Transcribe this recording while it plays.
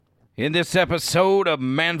In this episode of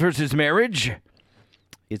Man vs. Marriage,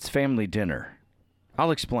 it's family dinner. I'll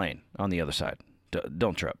explain on the other side.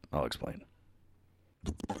 Don't trip. I'll explain.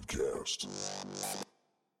 The podcast.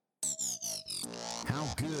 How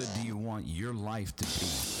good do you want your life to be?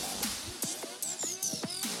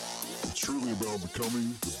 It's truly about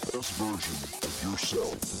becoming the best version of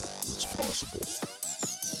yourself that's possible.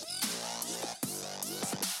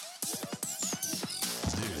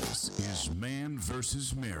 This is Man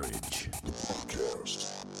vs. Marriage. The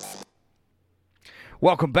podcast.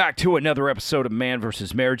 Welcome back to another episode of Man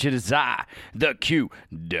vs. Marriage. It is I, the Q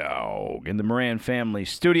Dog, in the Moran family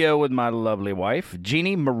studio with my lovely wife,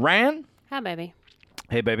 Jeannie Moran. Hi, baby.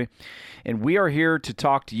 Hey, baby. And we are here to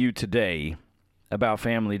talk to you today about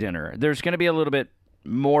family dinner. There's going to be a little bit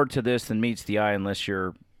more to this than meets the eye unless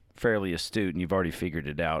you're fairly astute and you've already figured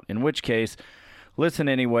it out, in which case, listen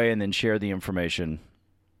anyway and then share the information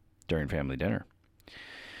during family dinner.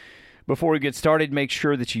 Before we get started, make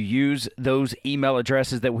sure that you use those email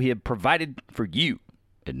addresses that we have provided for you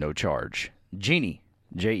at no charge. Jeannie,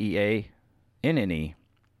 Jeanne, at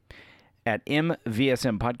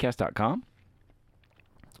mvsmpodcast.com.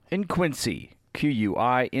 And Quincy,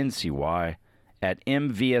 Quincy, at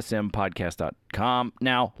mvsmpodcast.com.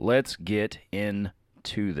 Now, let's get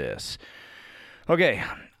into this. Okay,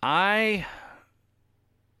 I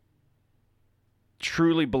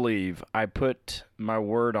truly believe I put my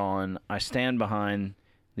word on, I stand behind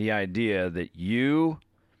the idea that you,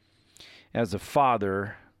 as a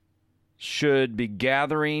father, should be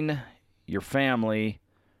gathering your family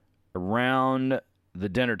around the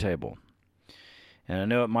dinner table. And I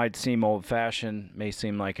know it might seem old-fashioned, may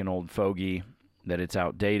seem like an old fogey, that it's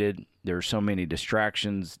outdated. There are so many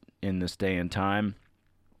distractions in this day and time.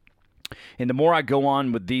 And the more I go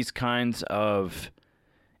on with these kinds of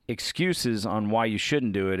excuses on why you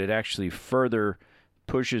shouldn't do it, it actually further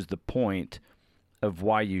pushes the point of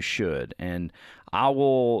why you should. And I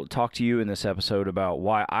will talk to you in this episode about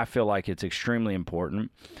why I feel like it's extremely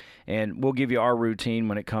important. And we'll give you our routine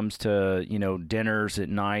when it comes to, dinners at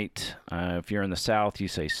night. If you're in the South, you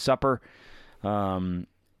say supper. And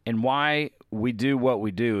why we do what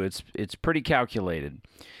we do. It's pretty calculated.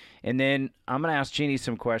 And then I'm going to ask Jeannie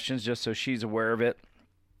some questions just so she's aware of it.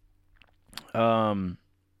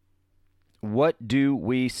 What do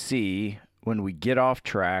we see when we get off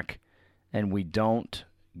track and we don't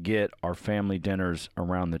get our family dinners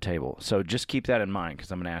around the table? So just keep that in mind because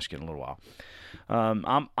I'm going to ask you in a little while.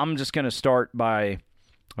 I'm just going to start by,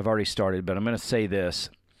 I've already started, but I'm going to say this,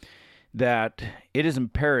 that it is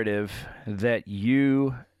imperative that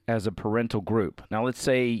you as a parental group, now let's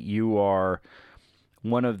say you are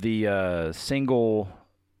one of the single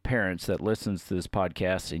parents that listens to this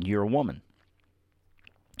podcast and you're a woman.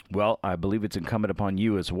 Well, I believe it's incumbent upon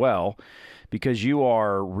you as well because you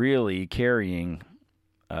are really carrying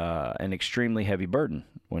an extremely heavy burden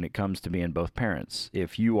when it comes to being both parents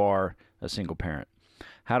if you are a single parent.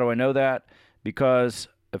 How do I know that? Because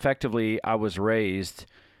effectively I was raised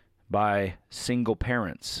by single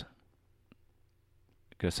parents.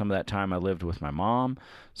 Because some of that time I lived with my mom,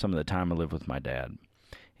 some of the time I lived with my dad.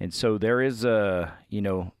 And so there is a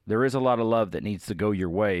lot of love that needs to go your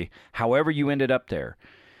way. However you ended up there,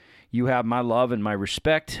 you have my love and my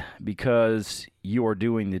respect because you are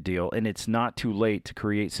doing the deal. And it's not too late to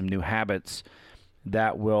create some new habits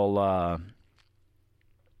that will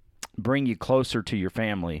bring you closer to your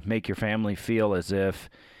family, make your family feel as if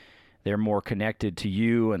they're more connected to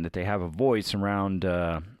you and that they have a voice around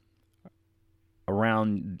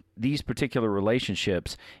these particular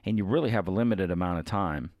relationships, and you really have a limited amount of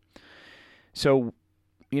time. So,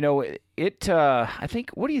 I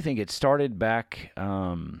think, what do you think? It started back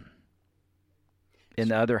in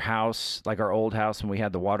the other house, like our old house when we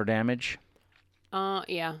had the water damage?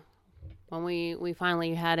 Yeah. When we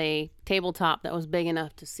finally had a tabletop that was big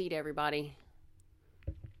enough to seat everybody.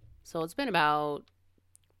 So it's been about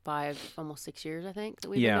 5, almost 6 years, I think, that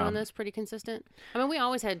we've been doing this pretty consistent. I mean, we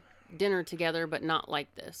always had dinner together, but not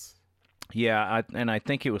like this. Yeah, I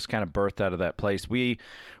think it was kind of birthed out of that place. We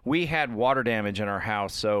had water damage in our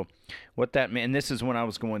house, so what that meant, and this is when I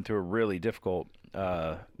was going through a really difficult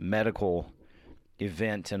medical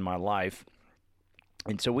event in my life,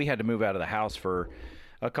 and so we had to move out of the house for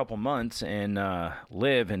a couple months and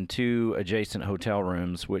live in 2 adjacent hotel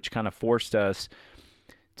rooms, which kind of forced us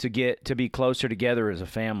to be closer together as a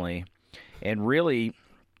family, and really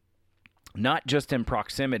not just in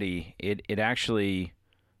proximity. It actually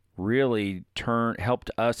really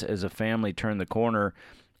helped us as a family turn the corner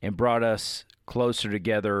and brought us closer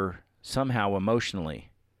together somehow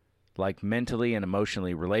emotionally, like mentally and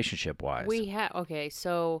emotionally, relationship-wise. Okay,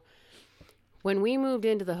 so When we moved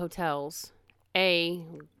into the hotels,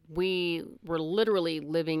 we were literally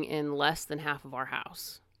living in less than half of our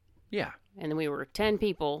house. Yeah. And then we were 10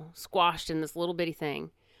 people squashed in this little bitty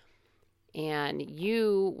thing. And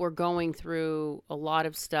you were going through a lot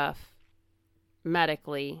of stuff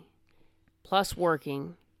medically, plus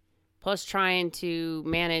working, plus trying to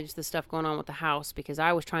manage the stuff going on with the house because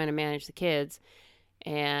I was trying to manage the kids.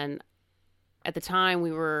 And at the time,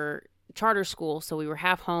 we were charter school, so we were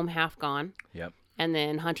half home, half gone. Yep. And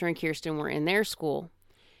then Hunter and Kirsten were in their school.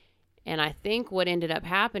 And I think what ended up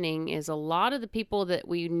happening is a lot of the people that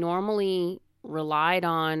we normally relied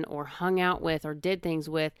on or hung out with or did things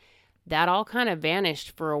with, that all kind of vanished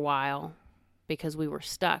for a while because we were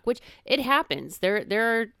stuck, which it happens. There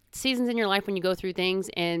are seasons in your life when you go through things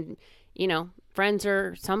and, you know,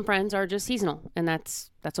 some friends are just seasonal, and that's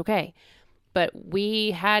okay. But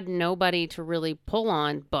we had nobody to really pull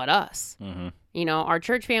on but us. Mm-hmm. You know, our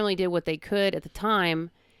church family did what they could at the time,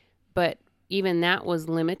 but even that was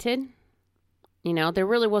limited. You know, there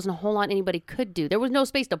really wasn't a whole lot anybody could do. There was no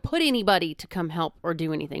space to put anybody to come help or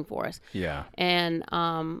do anything for us. Yeah. And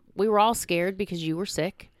we were all scared because you were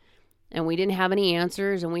sick and we didn't have any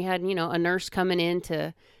answers. And we had, you know, a nurse coming in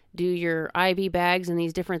to do your IV bags and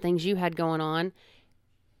these different things you had going on.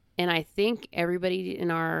 And I think everybody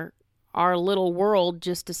in our little world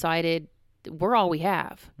just decided we're all we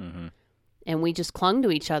have. Mm-hmm. And we just clung to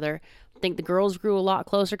each other. I think the girls grew a lot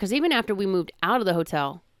closer because even after we moved out of the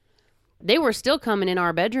hotel, they were still coming in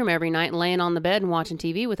our bedroom every night and laying on the bed and watching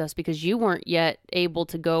TV with us because you weren't yet able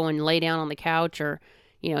to go and lay down on the couch or,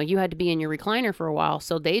 you know, you had to be in your recliner for a while.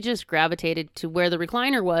 So they just gravitated to where the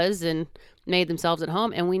recliner was and made themselves at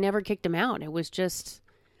home. And we never kicked them out. It was just,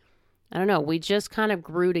 I don't know, we just kind of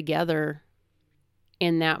grew together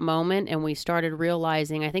in that moment. And we started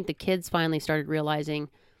realizing, I think the kids finally started realizing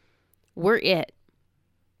we're it.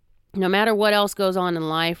 No matter what else goes on in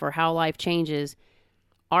life or how life changes,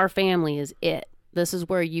 our family is it. This is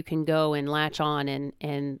where you can go and latch on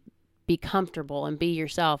and be comfortable and be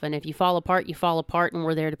yourself. And if you fall apart, you fall apart, and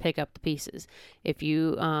we're there to pick up the pieces. If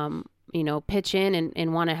you, you know, pitch in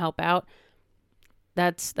and want to help out,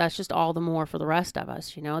 that's just all the more for the rest of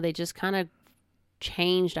us. You know, they just kind of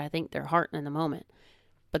changed, I think, their heart in the moment.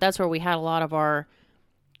 But that's where we had a lot of our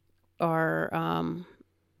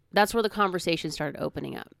that's where the conversation started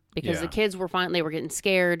opening up because the kids were they were getting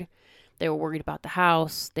scared. They were worried about the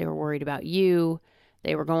house. They were worried about you.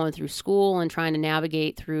 They were going through school and trying to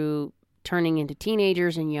navigate through turning into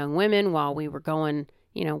teenagers and young women while we were going,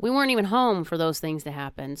 you know, we weren't even home for those things to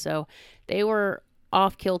happen. So they were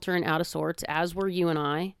off kilter and out of sorts, as were you and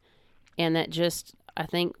I. And that just, I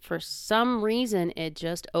think for some reason, it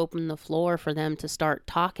just opened the floor for them to start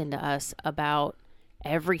talking to us about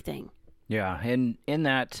everything. Yeah. And in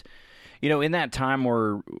that, you know, in that time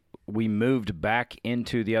where we moved back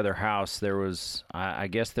into the other house, there was, I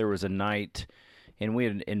guess there was a night, and we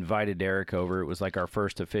had invited Derek over. It was like our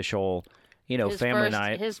first official, you know, family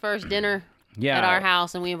night. His first dinner at our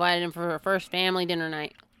house, and we invited him for our first family dinner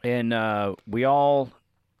night. And we all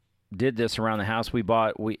did this around the house.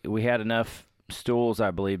 We had enough stools,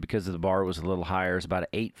 I believe, because the bar was a little higher. It's about an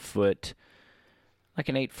 8 foot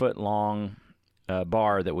long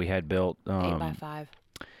bar that we had built. 8 by 5.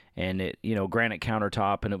 And it, you know, granite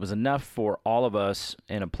countertop, and it was enough for all of us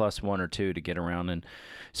and a plus one or two to get around. And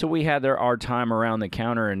so we had our time around the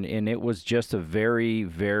counter, and it was just a very,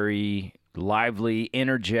 very lively,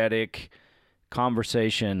 energetic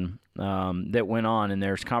conversation that went on, and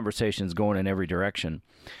there's conversations going in every direction.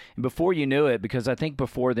 And before you knew it, because I think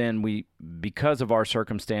before then because of our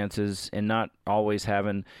circumstances and not always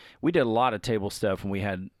we did a lot of table stuff when we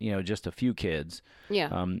had, you know, just a few kids. Yeah.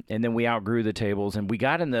 And then we outgrew the tables, and we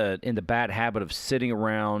got in the bad habit of sitting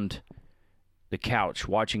around the couch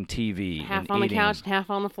watching TV, half and on eating. The couch and half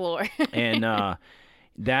on the floor. And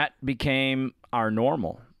that became our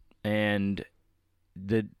normal. And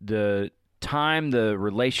the time, the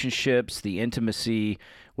relationships, the intimacy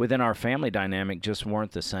within our family dynamic just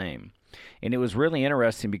weren't the same. And it was really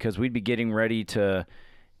interesting because we'd be getting ready to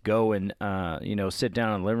go and, you know, sit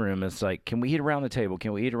down in the living room. It's like, can we eat around the table?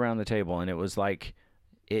 Can we eat around the table? And it was like,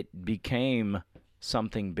 it became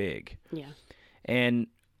something big. Yeah. And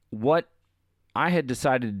what I had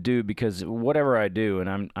decided to do, because whatever I do,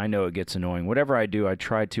 and I know it gets annoying, whatever I do, I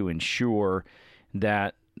try to ensure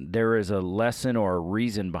that there is a lesson or a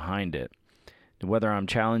reason behind it. Whether I'm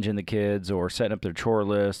challenging the kids or setting up their chore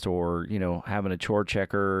list or, you know, having a chore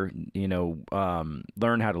checker, you know,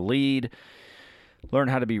 learn how to lead, learn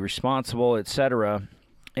how to be responsible, etc.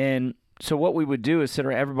 And so what we would do is sit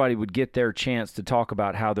around, everybody would get their chance to talk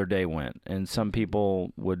about how their day went. And some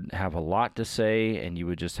people would have a lot to say, and you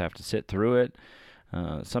would just have to sit through it.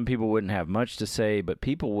 Some people wouldn't have much to say, but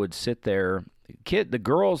people would sit there. The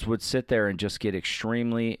girls would sit there and just get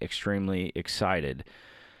extremely, extremely excited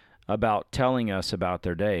about telling us about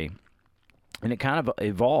their day. And it kind of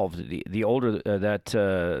evolved the older that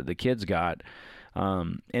the kids got.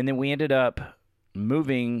 And then we ended up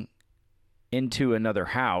moving into another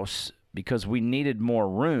house because we needed more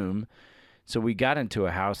room. So we got into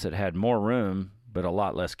a house that had more room, but a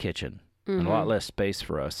lot less kitchen and a lot less space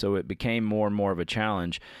for us. So it became more and more of a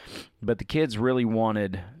challenge. But the kids really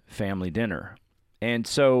wanted family dinner. And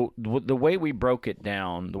so the way we broke it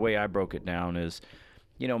down, the way I broke it down is,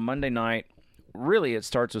 Monday night, really it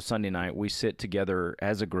starts with Sunday night. We sit together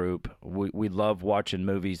as a group. We love watching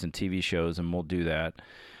movies and TV shows, and we'll do that.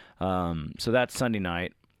 So that's Sunday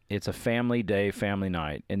night. It's a family day, family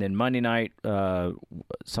night. And then Monday night,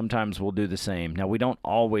 sometimes we'll do the same. Now, we don't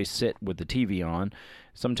always sit with the TV on.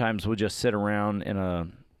 Sometimes we'll just sit around in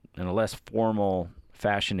a less formal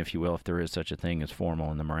fashion, if you will, if there is such a thing as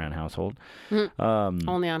formal in the Moran household.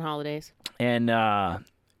 Only on holidays. And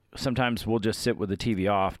sometimes we'll just sit with the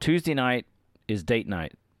TV off. Tuesday night is date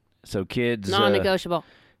night. So kids... Non-negotiable.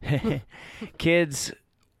 Kids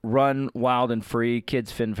run wild and free.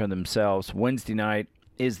 Kids fend for themselves. Wednesday night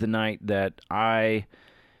is the night that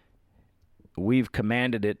we've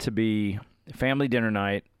commanded it to be family dinner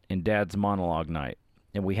night and dad's monologue night.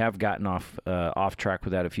 And we have gotten off track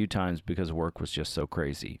with that a few times because work was just so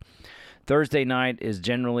crazy. Thursday night is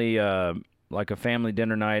generally like a family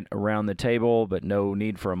dinner night around the table, but no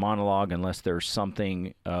need for a monologue unless there's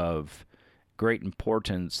something of great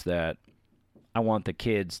importance that I want the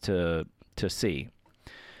kids to see.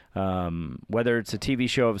 Whether it's a TV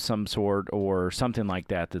show of some sort or something like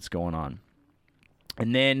that that's going on.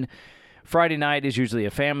 And then Friday night is usually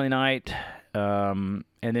a family night. And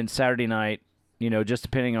then Saturday night, just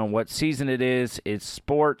depending on what season it is, it's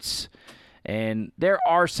sports. And there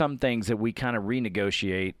are some things that we kind of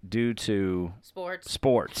renegotiate due to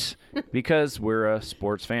sports because we're a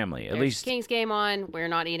sports family. At least Kings game on, we're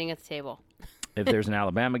not eating at the table. If there's an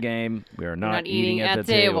Alabama game, we are not eating at the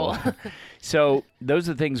table. So those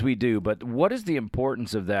are the things we do. But what is the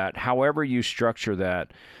importance of that? However you structure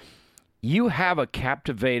that, you have a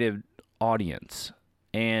captivated audience.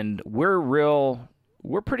 And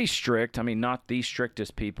we're pretty strict. I mean, not the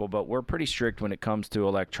strictest people, but we're pretty strict when it comes to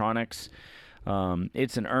electronics.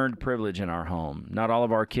 It's an earned privilege in our home. Not all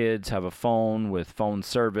of our kids have a phone with phone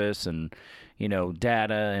service and,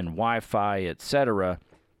 data and Wi-Fi, etc.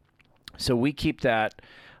 So we keep that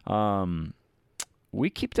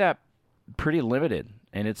pretty limited,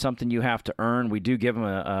 and it's something you have to earn. We do give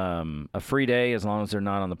them a free day as long as they're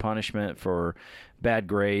not on the punishment for bad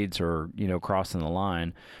grades or crossing the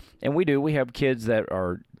line. And we have kids that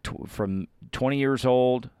are from 20 years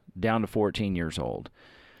old down to 14 years old.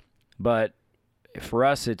 But for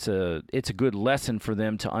us, it's a good lesson for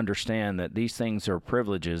them to understand that these things are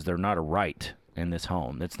privileges. They're not a right in this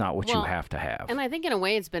home. It's not what you have to have. And I think in a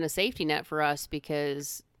way it's been a safety net for us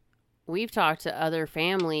because we've talked to other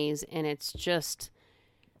families and it's just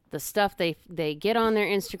the stuff they get on their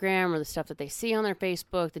Instagram or the stuff that they see on their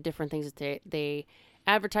Facebook, the different things that they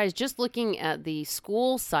advertise. Just looking at the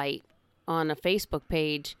school site on a Facebook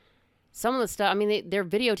page, some of the stuff, I mean, they're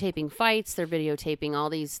videotaping fights, they're videotaping all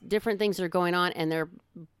these different things that are going on, and they're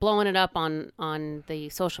blowing it up on the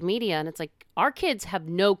social media. And it's like, our kids have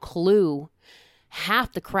no clue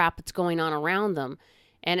half the crap that's going on around them.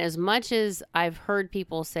 And as much as I've heard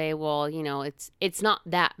people say, well, it's not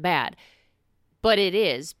that bad, but it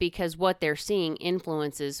is, because what they're seeing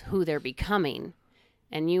influences who they're becoming.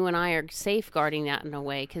 And you and I are safeguarding that in a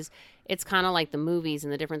way, because it's kind of like the movies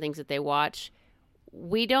and the different things that they watch.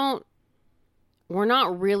 We're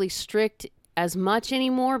not really strict as much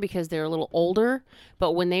anymore because they're a little older.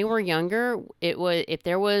 But when they were younger, if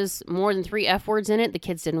there was more than 3 F words in it, the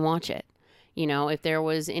kids didn't watch it. If there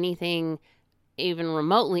was anything even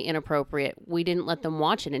remotely inappropriate, we didn't let them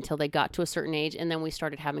watch it until they got to a certain age. And then we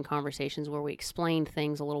started having conversations where we explained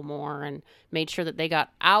things a little more and made sure that they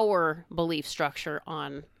got our belief structure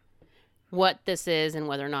on what this is and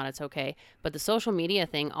whether or not it's okay. But the social media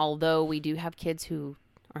thing, although we do have kids who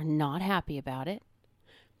are not happy about it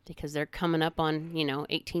because they're coming up on,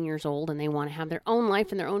 18 years old and they want to have their own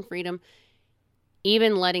life and their own freedom,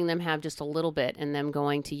 even letting them have just a little bit and them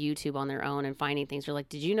going to YouTube on their own and finding things. They're like,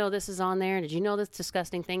 did you know this is on there? Did you know this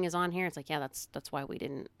disgusting thing is on here? It's like, yeah, that's why we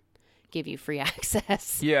didn't give you free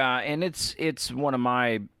access. Yeah, and it's one of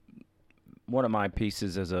my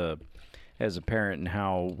pieces as as a parent and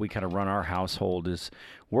how we kind of run our household is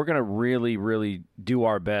we're going to really, really do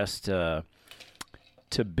our best to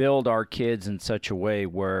build our kids in such a way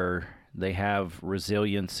where they have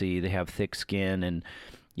resiliency, they have thick skin, and,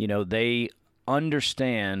 they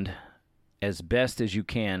understand as best as you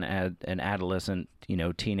can at an adolescent,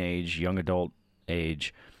 teenage, young adult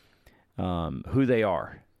age, who they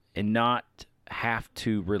are, and not have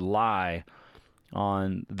to rely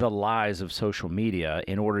on the lies of social media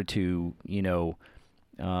in order to, You don't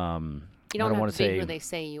have want to to be say who they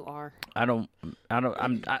say you are.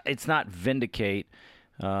 it's not vindicate,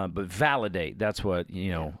 but validate. That's what,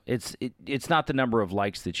 it's not the number of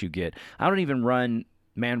likes that you get. I don't even run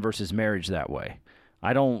Man versus Marriage that way.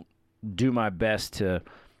 I don't do my best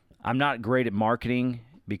I'm not great at marketing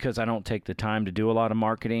because I don't take the time to do a lot of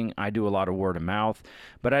marketing. I do a lot of word of mouth,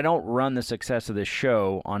 but I don't run the success of this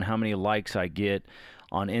show on how many likes I get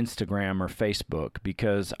on Instagram or Facebook,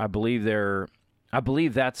 because I believe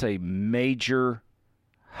that's a major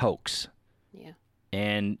hoax. Yeah.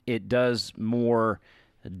 And it does more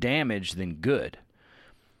damage than good.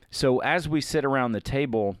 So as we sit around the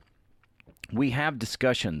table, we have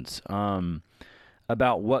discussions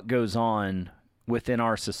about what goes on within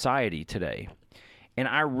our society today. And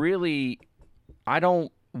I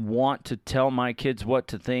don't want to tell my kids what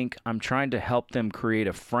to think. I'm trying to help them create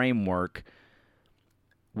a framework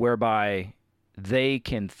whereby they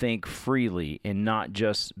can think freely and not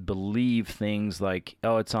just believe things like,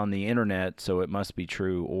 oh, it's on the internet, so it must be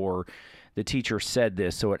true, or the teacher said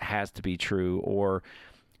this, so it has to be true, or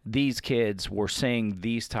these kids were saying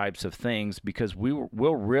these types of things, because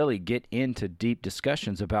we'll really get into deep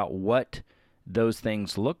discussions about what those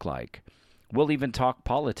things look like. We'll even talk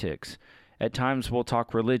politics. At times we'll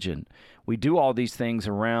talk religion. We do all these things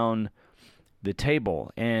around the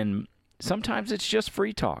table, and sometimes it's just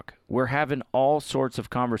free talk. We're having all sorts of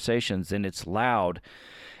conversations, and it's loud,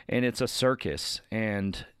 and it's a circus.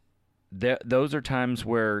 And those are times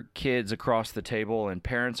where kids across the table and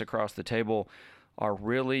parents across the table are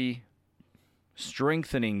really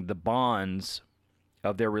strengthening the bonds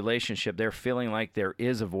of their relationship. They're feeling like there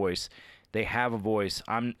is a voice. They have a voice.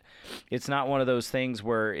 It's not one of those things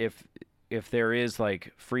where if there is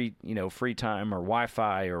like free time or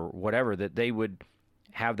Wi-Fi or whatever, that they would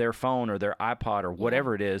have their phone or their iPod or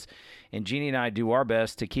whatever it is. And Jeannie and I do our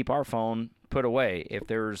best to keep our phone put away. If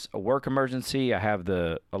there's a work emergency, I have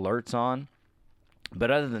the alerts on.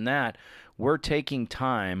 But other than that, we're taking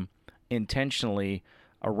time intentionally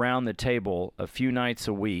around the table a few nights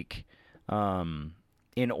a week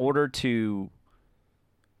in order to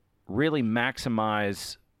really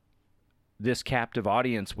maximize this captive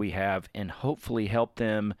audience we have and hopefully help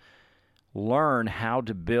them learn how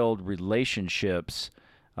to build relationships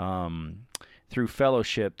through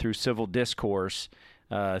fellowship, through civil discourse,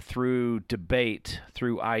 through debate,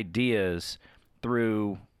 through ideas,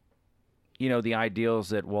 through the ideals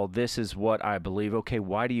that, well, this is what I believe. Okay,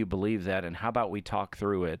 why do you believe that? And how about we talk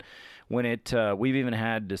through it? When we've even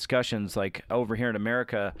had discussions like over here in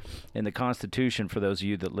America in the Constitution, for those of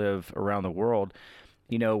you that live around the world,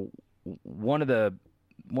 a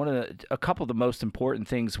couple of the most important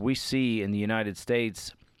things we see in the United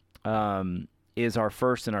States is our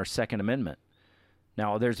First and our Second Amendment.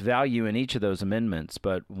 Now, there's value in each of those amendments,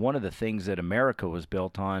 but one of the things that America was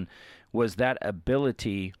built on was that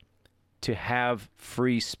ability to have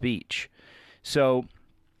free speech. So,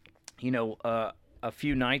 a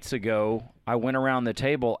few nights ago, I went around the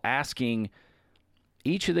table asking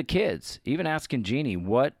each of the kids, even asking Jeannie,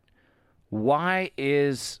 why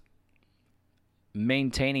is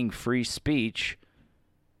maintaining free speech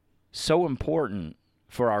so important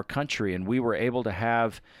for our country? And we were able to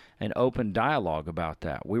have an open dialogue about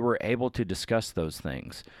that. We were able to discuss those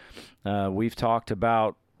things. We've talked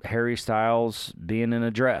about Harry Styles being in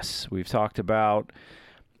a dress. We've talked about,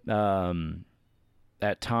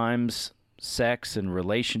 at times, sex and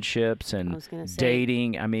relationships and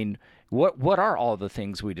dating. I mean, what are all the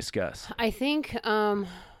things we discuss? I think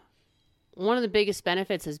one of the biggest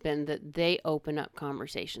benefits has been that they open up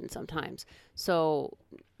conversation sometimes. So,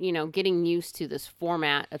 getting used to this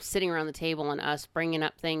format of sitting around the table and us bringing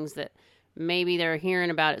up things that maybe they're hearing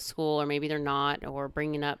about at school or maybe they're not, or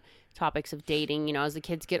bringing up topics of dating. As the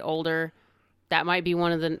kids get older, that might be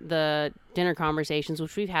one of the dinner conversations,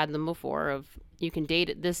 which we've had them before, of you can date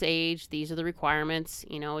at this age. These are the requirements.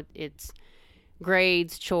 It's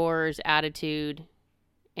grades, chores, attitude,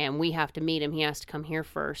 and we have to meet him. He has to come here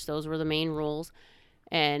first. Those were the main rules.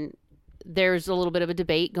 And there's a little bit of a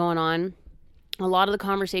debate going on. A lot of the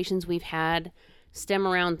conversations we've had stem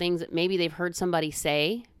around things that maybe they've heard somebody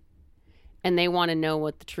say and they want to know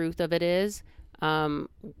what the truth of it is.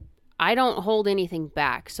 I don't hold anything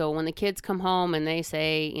back. So when the kids come home and they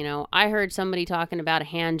say, I heard somebody talking about a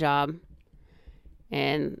hand job,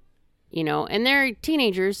 and and they're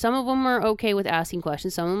teenagers. Some of them are okay with asking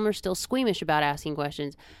questions. Some of them are still squeamish about asking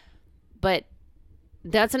questions. But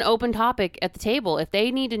that's an open topic at the table. If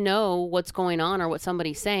they need to know what's going on or what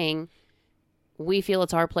somebody's saying, we feel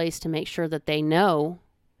it's our place to make sure that they know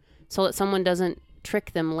so that someone doesn't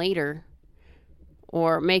trick them later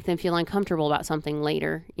or make them feel uncomfortable about something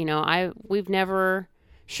later. We've never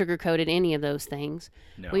sugarcoated any of those things.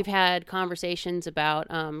 No. We've had conversations about,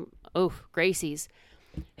 Gracie's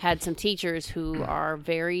had some teachers who are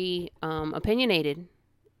very opinionated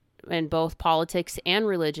in both politics and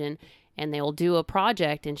religion, and they'll do a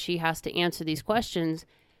project and she has to answer these questions,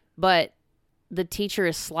 but the teacher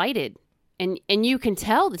is slighted, and you can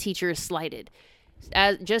tell the teacher is slighted.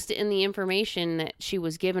 As just in the information that she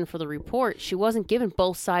was given for the report, she wasn't given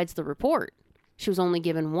both sides of the report. She was only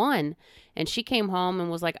given one. And she came home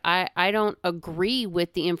and was like, I don't agree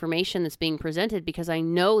with the information that's being presented because I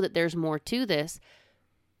know that there's more to this,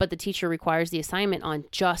 but the teacher requires the assignment on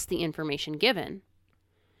just the information given.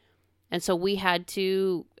 And so we had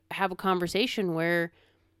to have a conversation where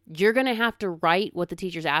you're going to have to write what the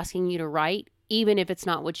teacher's asking you to write, even if it's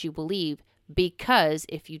not what you believe, because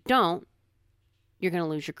if you don't, you're going to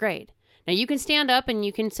lose your grade. Now, you can stand up and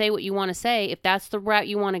you can say what you want to say. If that's the route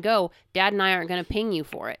you want to go, Dad and I aren't going to ping you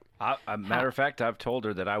for it. Matter of fact, I've told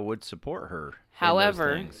her that I would support her.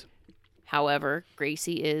 However,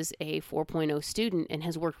 Gracie is a 4.0 student and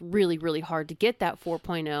has worked really, really hard to get that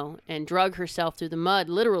 4.0 and drug herself through the mud,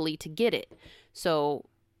 literally, to get it. So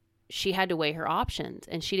she had to weigh her options,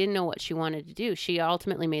 and she didn't know what she wanted to do. She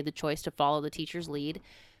ultimately made the choice to follow the teacher's lead,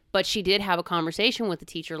 but she did have a conversation with the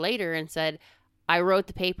teacher later and said, I wrote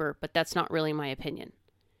the paper, but that's not really my opinion.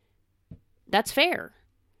 That's fair.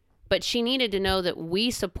 But she needed to know that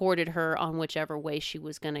we supported her on whichever way she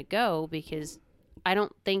was going to go, because I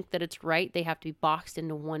don't think that it's right they have to be boxed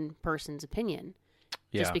into one person's opinion.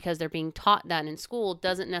 Yeah. Just because they're being taught that in school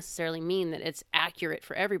doesn't necessarily mean that it's accurate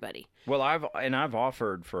for everybody. Well, I've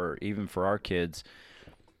offered even for our kids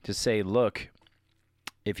to say, look,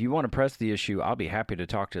 if you want to press the issue, I'll be happy to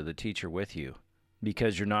talk to the teacher with you,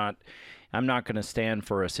 because I'm not going to stand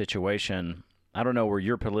for a situation. I don't know where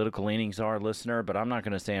your political leanings are, listener, but I'm not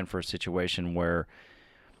going to stand for a situation where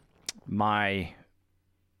my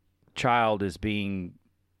child is being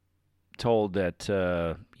told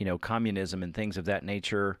that communism and things of that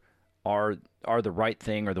nature are the right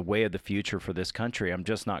thing or the way of the future for this country. I'm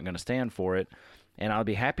just not going to stand for it, and I'll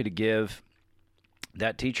be happy to give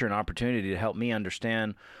that teacher an opportunity to help me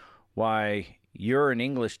understand why you're an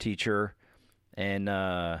English teacher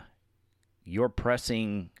and you're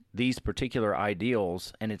pressing these particular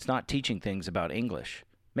ideals, and it's not teaching things about English.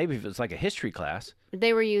 Maybe if it's like a history class.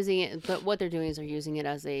 They were using it, but what they're doing is they're using it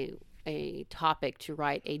as a topic to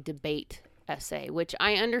write a debate essay, which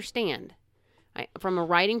I understand. From a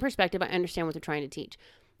writing perspective, I understand what they're trying to teach.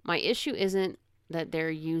 My issue isn't that they're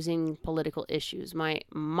using political issues.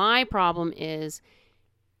 My problem is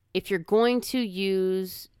if you're going to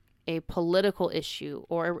use a political issue,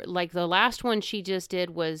 or like the last one she just did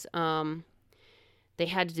was they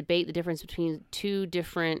had to debate the difference between two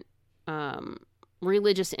different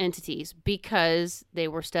religious entities because they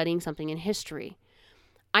were studying something in history.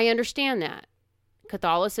 I understand that.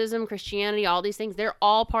 Catholicism, Christianity, all these things, they're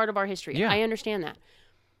all part of our history. Yeah. I understand that.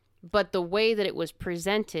 But the way that it was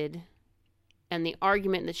presented and the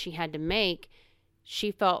argument that she had to make,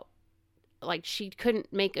 she felt like she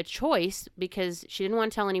couldn't make a choice because she didn't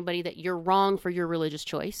want to tell anybody that you're wrong for your religious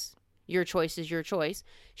choice. Your choice is your choice.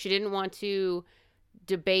 She didn't want to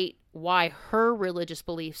debate why her religious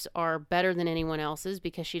beliefs are better than anyone else's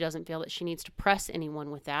because she doesn't feel that she needs to press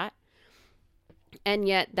anyone with that. And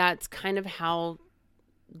yet that's kind of how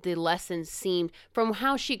the lesson seemed. From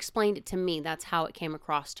how she explained it to me, that's how it came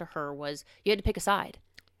across to her, was you had to pick a side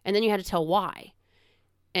and then you had to tell why.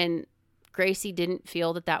 And Gracie didn't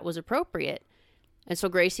feel that that was appropriate. And so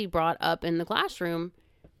Gracie brought up in the classroom,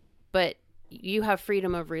 but you have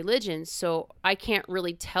freedom of religion, so I can't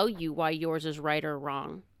really tell you why yours is right or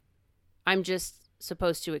wrong. I'm just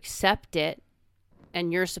supposed to accept it,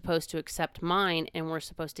 and you're supposed to accept mine, and we're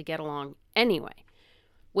supposed to get along anyway.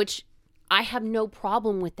 Which I have no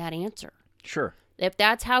problem with that answer. Sure. If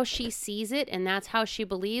that's how she sees it and that's how she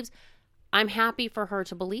believes, I'm happy for her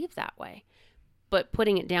to believe that way. But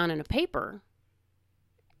putting it down in a paper,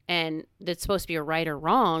 and that's supposed to be a right or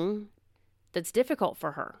wrong, that's difficult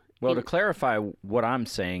for her. Well, to clarify what I'm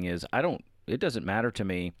saying is, it doesn't matter to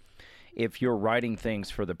me if you're writing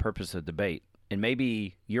things for the purpose of debate. And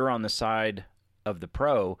maybe you're on the side of the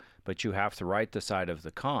pro, but you have to write the side of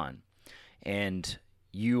the con. and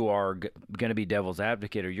you are going to be devil's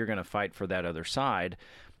advocate, or you're going to fight for that other side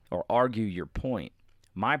or argue your point.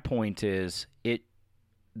 My point is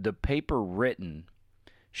the paper written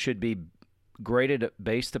should be graded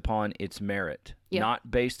based upon its merit,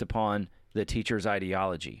 not based upon the teacher's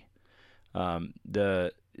ideology.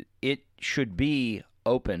 It should be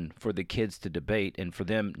open for the kids to debate and for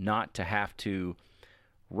them not to have to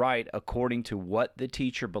write according to what the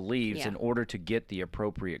teacher believes in order to get the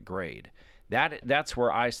appropriate grade. That's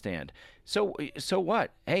where I stand. So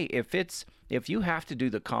what? Hey, if you have to do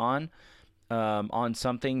the con on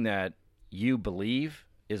something that you believe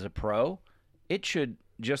is a pro, it should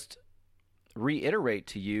just reiterate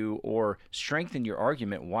to you or strengthen your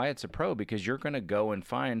argument why it's a pro, because you're going to go and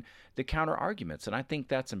find the counter arguments. And I think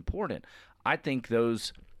that's important. I think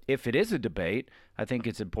if it is a debate, I think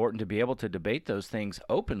it's important to be able to debate those things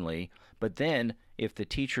openly. But then if the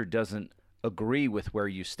teacher doesn't agree with where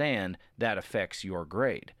you stand, that affects your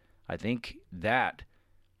grade. I think that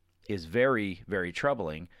is very, very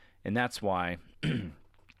troubling. And that's why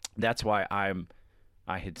I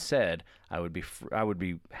had said I would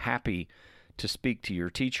be happy to speak to your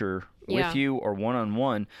teacher with you or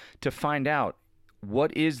one-on-one to find out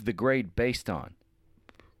what is the grade based on.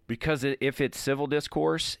 Because if it's civil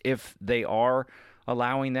discourse, if they are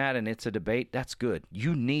allowing that and it's a debate, that's good.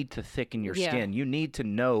 You need to thicken your skin. You need to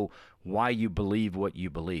know why you believe what you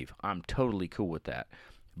believe. I'm totally cool with that.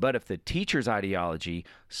 But if the teacher's ideology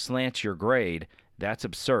slants your grade, that's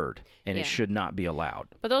absurd, and it should not be allowed.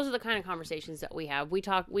 But those are the kind of conversations that we have.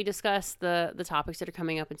 We discuss the topics that are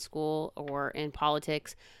coming up in school or in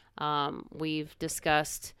politics. We've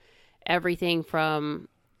discussed everything from,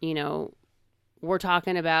 we're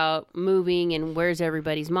talking about moving and where's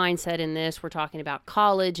everybody's mindset in this. We're talking about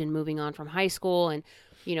college and moving on from high school and,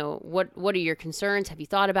 what are your concerns? Have you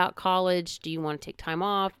thought about college? Do you want to take time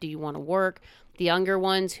off? Do you want to work? The younger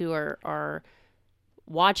ones who are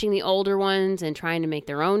watching the older ones and trying to make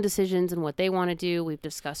their own decisions and what they want to do. We've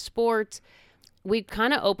discussed sports. We've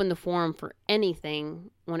kind of opened the forum for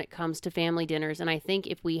anything when it comes to family dinners. And I think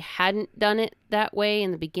if we hadn't done it that way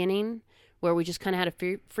in the beginning, where we just kind of had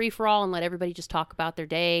a free-for-all and let everybody just talk about their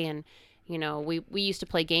day. And, we used to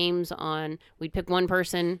play games we'd pick one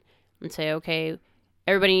person and say, okay,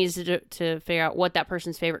 everybody needs to figure out what that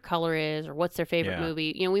person's favorite color is or what's their favorite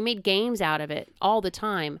movie. We made games out of it all the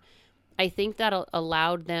time. I think that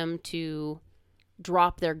allowed them to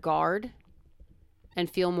drop their guard and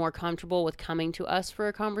feel more comfortable with coming to us for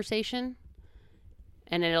a conversation.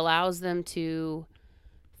 And it allows them to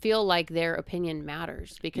feel like their opinion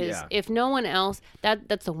matters. Because if no one else,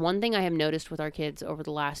 that's the one thing I have noticed with our kids over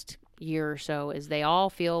the last year or so is they all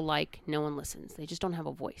feel like no one listens. They just don't have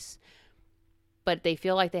a voice. But they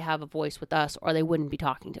feel like they have a voice with us or they wouldn't be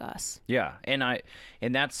talking to us. Yeah,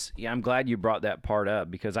 I'm glad you brought that part up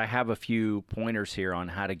because I have a few pointers here on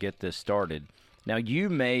how to get this started. Now,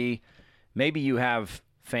 maybe you have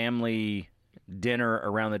family dinner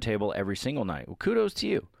around the table every single night. Well, kudos to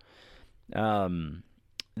you.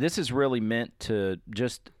 This is really meant to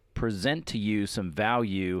just present to you some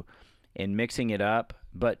value in mixing it up,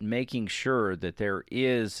 but making sure that there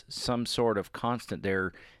is some sort of constant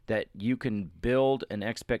there that you can build an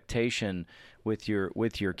expectation with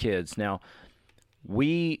your kids. Now,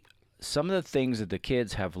 some of the things that the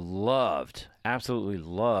kids have loved, absolutely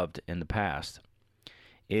loved in the past,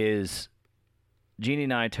 is Jeannie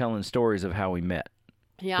and I telling stories of how we met.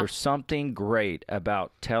 Yeah. There's something great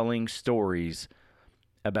about telling stories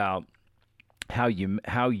about how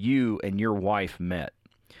you and your wife met.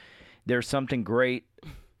 There's something great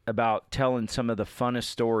about telling some of the funnest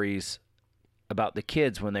stories about the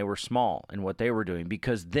kids when they were small and what they were doing,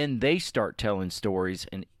 because then they start telling stories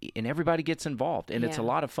and everybody gets involved and it's a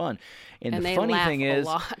lot of fun. And the funny thing is,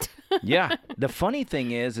 the funny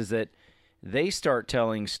thing is that they start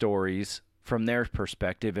telling stories from their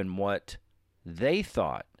perspective and what they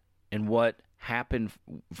thought and what happened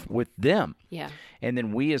with them. Yeah. And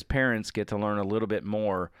then we as parents get to learn a little bit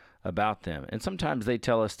more about them. And sometimes they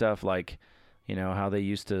tell us stuff like, how they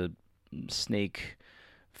used to sneak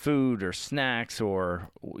food or snacks or,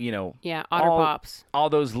 Otter Pops. All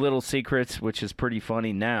those little secrets, which is pretty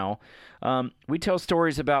funny now. We tell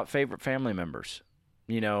stories about favorite family members,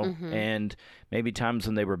 and maybe times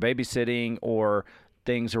when they were babysitting or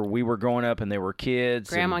things where we were growing up and they were kids.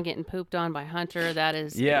 Grandma getting pooped on by Hunter. That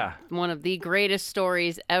is one of the greatest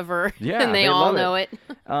stories ever. Yeah, and they all know it.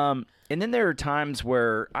 And then there are times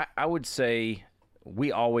where I would say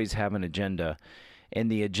we always have an agenda. And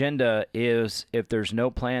the agenda is, if there's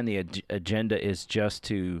no plan, the agenda is just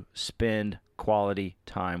to spend quality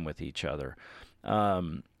time with each other.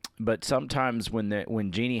 but sometimes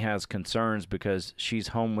when Jeannie has concerns because she's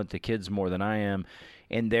home with the kids more than I am,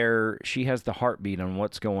 and she has the heartbeat on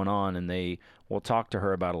what's going on, and they will talk to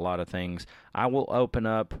her about a lot of things, I will open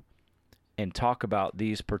up and talk about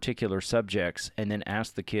these particular subjects and then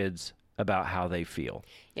ask the kids about how they feel.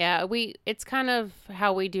 Yeah, it's kind of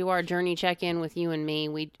how we do our journey check-in with you and me.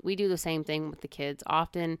 We do the same thing with the kids.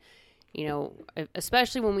 Often,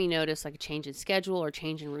 especially when we notice like a change in schedule or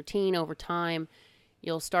change in routine over time,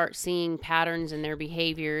 you'll start seeing patterns in their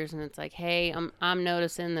behaviors, and it's like, hey, I'm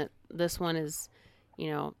noticing that this one is,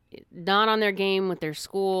 not on their game with their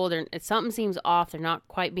school. Something seems off. They're not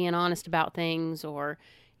quite being honest about things, or,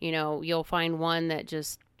 you'll find one that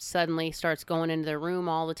just suddenly starts going into their room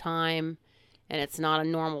all the time, and it's not a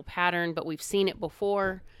normal pattern, but we've seen it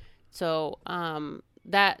before. So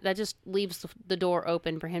that just leaves the door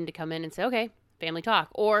open for him to come in and say, okay, family talk.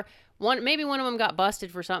 Or maybe one of them got busted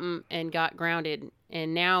for something and got grounded,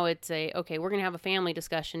 and now it's okay, we're going to have a family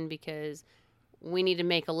discussion because we need to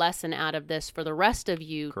make a lesson out of this for the rest of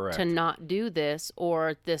you. Correct. To not do this,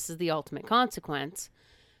 or this is the ultimate consequence.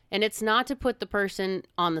 And it's not to put the person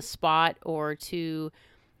on the spot or to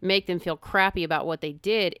make them feel crappy about what they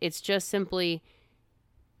did. It's just simply,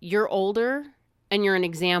 you're older and you're an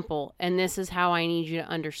example, and this is how I need you to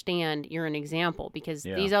understand you're an example, because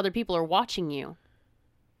these other people are watching you.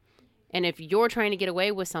 And if you're trying to get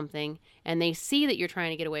away with something and they see that you're trying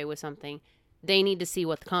to get away with something, they need to see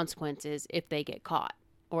what the consequence is if they get caught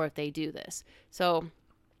or if they do this. So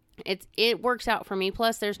it works out for me.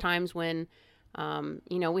 Plus, there's times when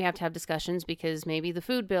we have to have discussions because maybe the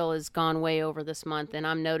food bill has gone way over this month, and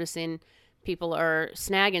I'm noticing people are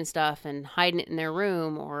snagging stuff and hiding it in their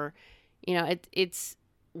room, or,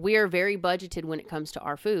 we're very budgeted when it comes to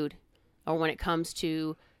our food, or when it comes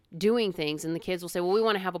to doing things. And the kids will say, well, we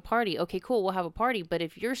want to have a party. Okay, cool. We'll have a party. But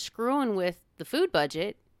if you're screwing with the food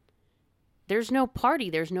budget, there's no party.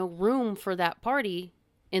 There's no room for that party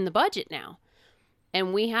in the budget now.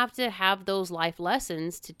 And we have to have those life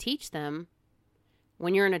lessons to teach them.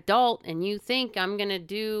 When you're an adult and you think, I'm going to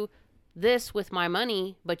do this with my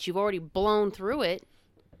money, but you've already blown through it,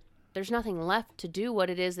 there's nothing left to do what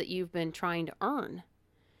it is that you've been trying to earn.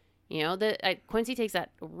 Quincy takes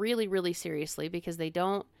that really, really seriously, because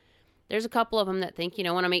there's a couple of them that think, when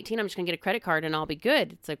I'm 18, I'm just going to get a credit card and I'll be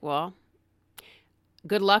good. It's like, well,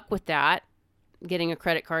 good luck with that. Getting a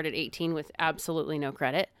credit card at 18 with absolutely no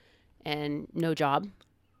credit and no job.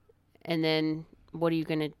 And then what are you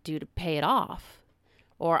going to do to pay it off?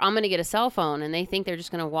 Or I'm going to get a cell phone, and they think they're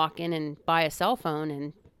just going to walk in and buy a cell phone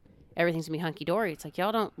and everything's going to be hunky-dory. It's like,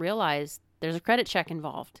 y'all don't realize there's a credit check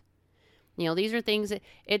involved. These are things that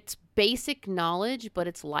it's basic knowledge, but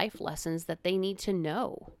it's life lessons that they need to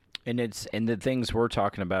know. And the things we're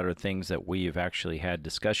talking about are things that we've actually had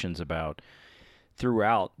discussions about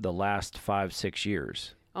throughout the last 5-6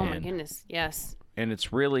 years. Oh, my goodness. Yes. And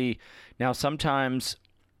it's really, now sometimes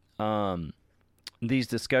these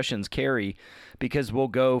discussions carry, because we'll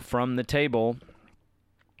go from the table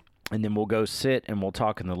and then we'll go sit and we'll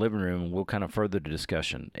talk in the living room, and we'll kind of further the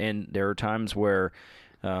discussion. And there are times where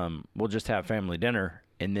we'll just have family dinner,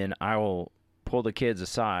 and then I will pull the kids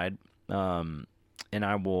aside and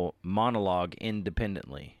I will monologue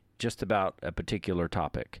independently just about a particular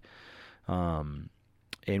topic. And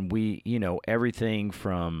we, everything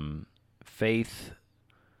from faith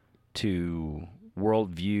to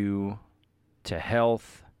worldview to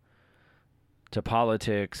health to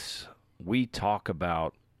politics, we talk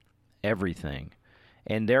about everything.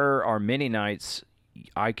 And there are many nights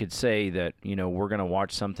I could say that, we're going to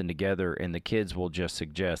watch something together, and the kids will just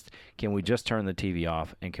suggest, can we just turn the TV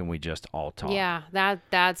off and can we just all talk? Yeah,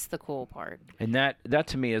 that's the cool part. And that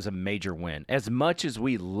to me is a major win. As much as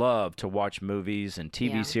we love to watch movies and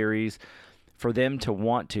TV series, for them to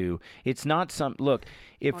want to, it's not look,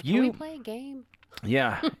 if or you... Can we play a game?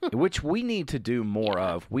 Yeah, which we need to do more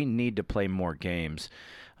of. We need to play more games.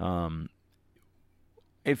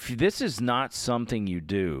 If this is not something you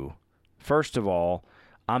do, first of all,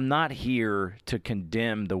 I'm not here to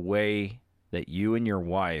condemn the way that you and your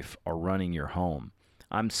wife are running your home.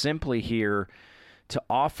 I'm simply here to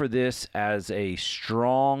offer this as a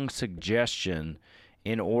strong suggestion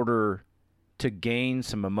in order to gain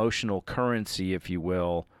some emotional currency, if you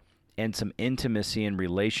will, and some intimacy and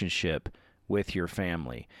relationship with your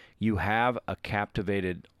family. You have a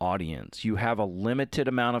captivated audience. You have a limited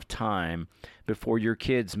amount of time before your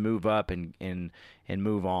kids move up and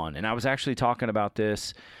move on. And I was actually talking about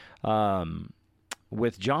this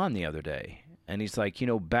with John the other day. And he's like,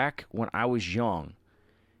 back when I was young,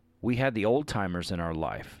 we had the old timers in our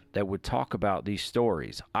life that would talk about these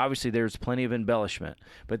stories. Obviously, there's plenty of embellishment,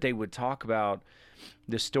 but they would talk about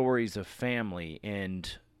the stories of family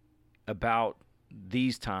and about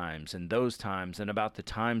these times and those times and about the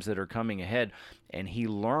times that are coming ahead. And he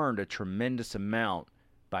learned a tremendous amount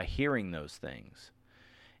by hearing those things.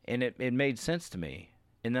 And it made sense to me.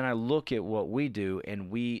 And then I look at what we do,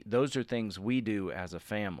 and those are things we do as a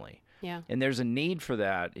family. Yeah. And there's a need for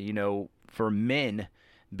that, for men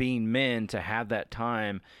being men, to have that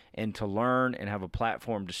time and to learn and have a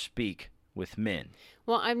platform to speak with men.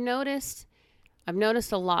 Well, I've noticed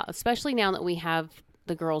a lot, especially now that we have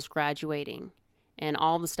the girls graduating and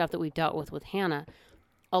all the stuff that we've dealt with Hannah.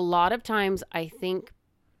 A lot of times I think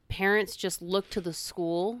parents just look to the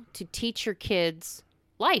school to teach your kids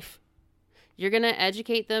life. You're going to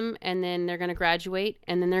educate them, and then they're going to graduate,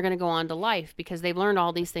 and then they're going to go on to life because they've learned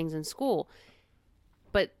all these things in school.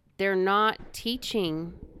 But they're not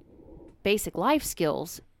teaching basic life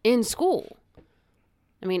skills in school.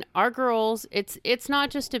 I mean, our girls, it's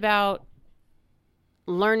not just about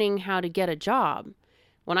learning how to get a job.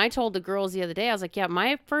 When I told the girls the other day, I was like, yeah,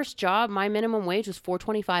 my first job, my minimum wage was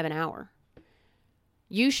 $4.25 an hour.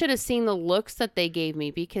 You should have seen the looks that they gave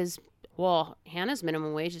me because, well, Hannah's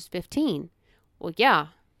minimum wage is $15. Well, yeah,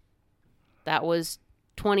 that was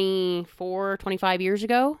 24, 25 years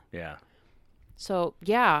ago. Yeah. So,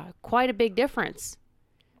 yeah, quite a big difference.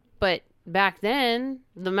 But back then,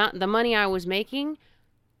 the money I was making,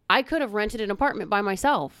 I could have rented an apartment by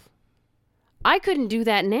myself. I couldn't do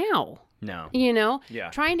that now. No. Yeah.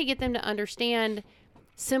 Trying to get them to understand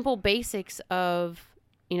simple basics of,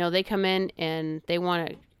 they come in and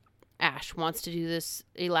Ash wants to do this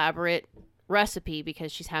elaborate recipe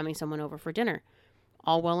because she's having someone over for dinner.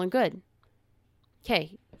 All well and good.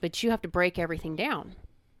 Okay, but you have to break everything down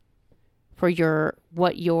for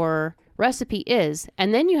what your recipe is,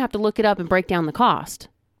 and then you have to look it up and break down the cost.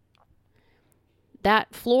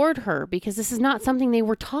 That floored her because this is not something they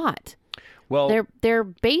were taught. Well, they're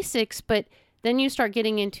basics, but then you start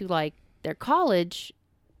getting into like their college,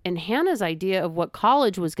 and Hannah's idea of what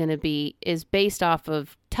college was going to be is based off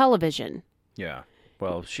of television. Yeah.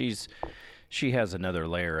 Well, she has another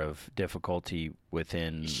layer of difficulty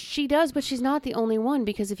within. She does, but she's not the only one,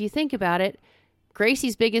 because if you think about it,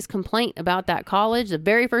 Gracie's biggest complaint about that college, the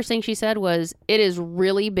very first thing she said was, it is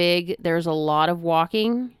really big. There's a lot of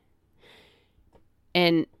walking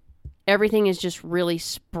and everything is just really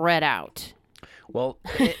spread out. Well,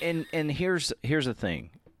 and here's the thing.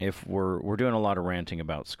 If we're doing a lot of ranting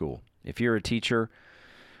about school, if you're a teacher,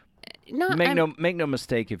 make no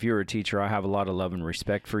mistake. If you're a teacher, I have a lot of love and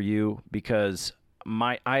respect for you because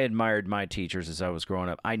I admired my teachers as I was growing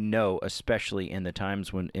up. I know, especially in the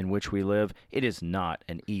times in which we live, it is not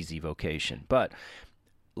an easy vocation. But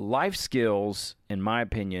life skills, in my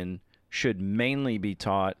opinion, should mainly be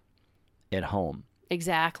taught at home.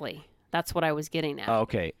 Exactly. That's what I was getting at.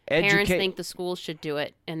 Okay. Parents think the schools should do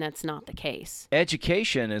it, and that's not the case.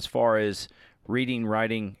 Education, as far as reading,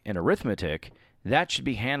 writing, and arithmetic, that should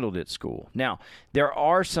be handled at school. Now, there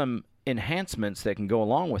are some enhancements that can go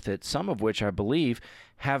along with it, some of which I believe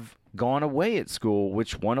have gone away at school,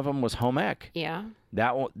 which one of them was home ec. Yeah.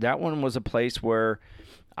 That one was a place where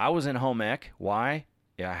I was in home ec. Why?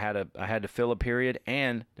 Yeah, I had to fill a period,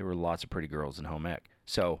 and there were lots of pretty girls in home ec.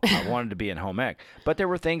 So I wanted to be in home ec. But there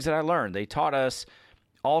were things that I learned. They taught us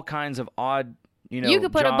all kinds of odd, you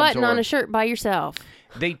could put a button on a shirt by yourself.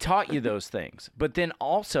 They taught you those things. But then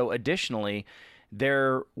also, additionally,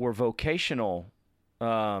 there were vocational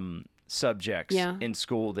subjects in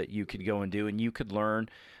school that you could go and do, and you could learn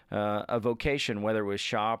a vocation, whether it was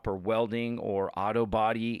shop or welding or auto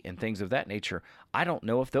body and things of that nature. I don't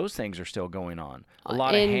know if those things are still going on. A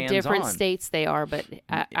lot of hands-on. In different states they are, but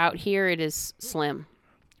out here it is slim.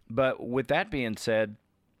 But with that being said,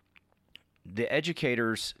 the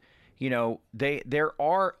educators, there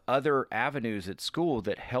are other avenues at school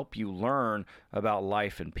that help you learn about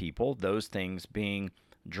life and people. Those things being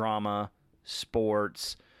drama,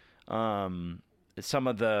 sports, some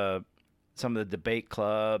of the debate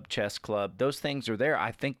club, chess club. Those things are there.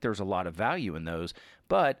 I think there's a lot of value in those.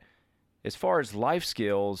 But as far as life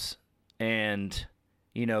skills and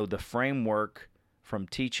the framework from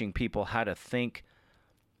teaching people how to think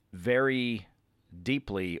very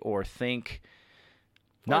deeply or think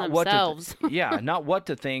not what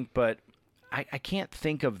to think, but I can't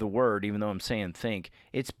think of the word, even though I'm saying think.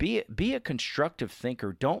 It's be a constructive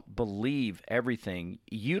thinker. Don't believe everything.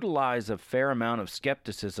 Utilize a fair amount of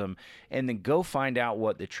skepticism, and then go find out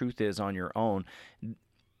what the truth is on your own.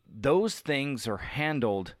 Those things are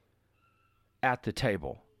handled at the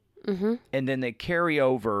table, and then they carry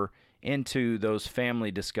over into those family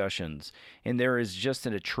discussions. And there is just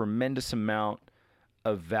a tremendous amount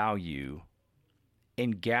of value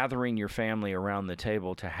in gathering your family around the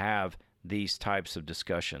table to have these types of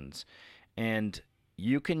discussions. And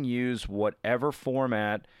you can use whatever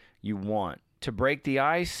format you want. To break the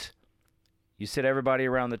ice, you sit everybody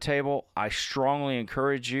around the table. I strongly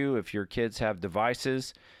encourage you, if your kids have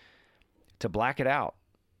devices, to black it out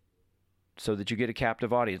so that you get a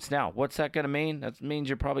captive audience. Now, what's that going to mean? That means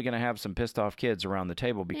you're probably going to have some pissed off kids around the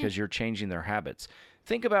table because you're changing their habits.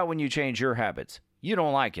 Think about when you change your habits. You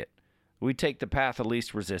don't like it. We take the path of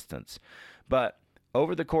least resistance. But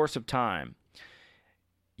over the course of time,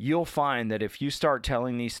 you'll find that if you start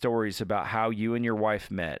telling these stories about how you and your wife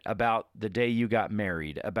met, about the day you got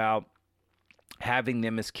married, about having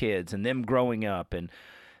them as kids and them growing up, and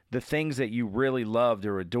the things that you really loved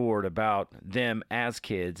or adored about them as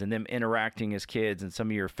kids and them interacting as kids and some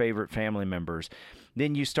of your favorite family members,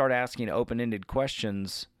 then you start asking open-ended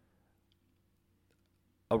questions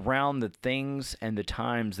around the things and the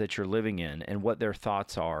times that you're living in and what their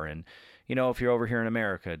thoughts are. And, you know, if you're over here in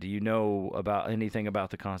America, do you know about anything about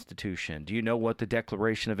the Constitution? Do you know what the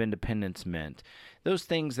Declaration of Independence meant? Those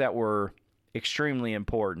things that were extremely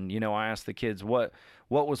important. You know, I asked the kids what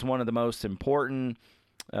was one of the most important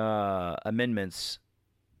amendments,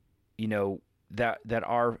 you know, that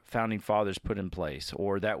our founding fathers put in place,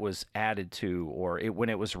 or that was added to, or when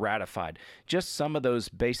it was ratified. Just some of those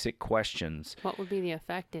basic questions. What would be the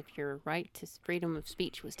effect if your right to freedom of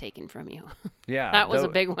speech was taken from you? Yeah, that was a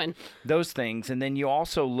big one. Those things. And then you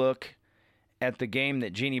also look at the game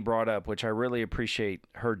that Jeannie brought up, which I really appreciate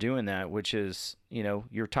her doing that, which is, you know,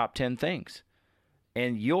 your top 10 things.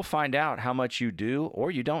 And you'll find out how much you do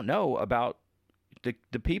or you don't know about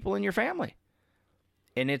the people in your family.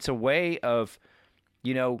 And it's a way of,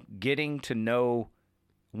 you know, getting to know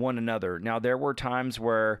one another. Now, there were times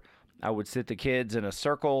where I would sit the kids in a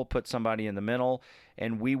circle, put somebody in the middle,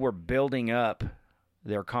 and we were building up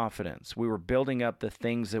their confidence. We were building up the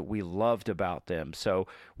things that we loved about them. So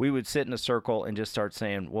we would sit in a circle and just start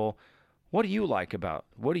saying, well, what do you like about?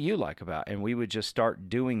 And we would just start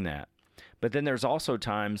doing that. But then there's also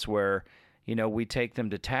times where, you know, we take them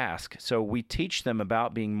to task. So we teach them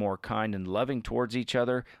about being more kind and loving towards each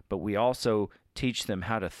other, but we also teach them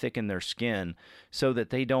how to thicken their skin so that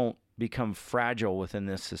they don't become fragile within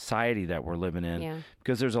this society that we're living in. Yeah.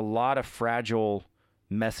 Because there's a lot of fragile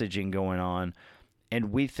messaging going on,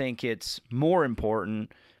 and we think it's more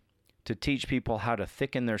important to teach people how to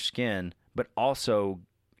thicken their skin, but also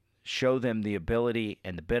show them the ability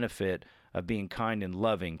and the benefit of being kind and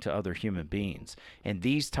loving to other human beings. And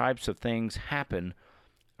these types of things happen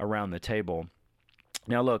around the table.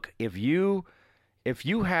 Now, look, if you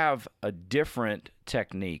have a different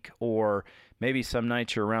technique, or maybe some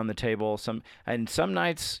nights you're around the table, some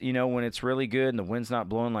nights, you know, when it's really good and the wind's not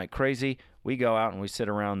blowing like crazy, we go out and we sit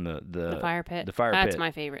around the fire pit. The fire That's pit.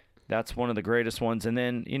 my favorite. That's one of the greatest ones. And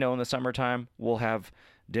then, you know, in the summertime, we'll have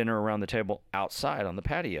dinner around the table outside on the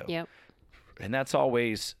patio. Yep. And that's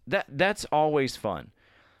always fun.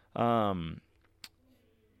 Not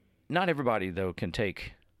everybody, though, can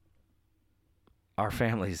take our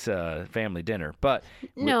family's family dinner, but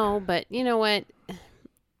No, but you know what?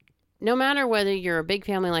 No matter whether you're a big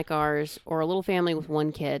family like ours or a little family with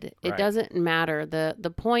one kid, it Right. doesn't matter.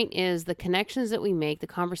 The point is the connections that we make, the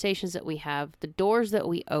conversations that we have, the doors that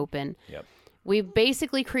we open. Yep. We've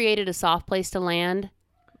basically created a soft place to land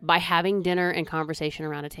by having dinner and conversation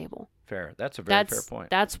around a table. fair. That's a very fair point.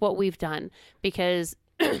 That's what we've done, because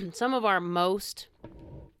some of our most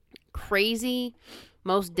crazy,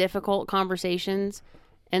 most difficult conversations,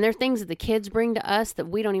 and they're things that the kids bring to us that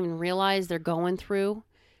we don't even realize they're going through,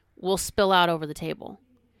 will spill out over the table.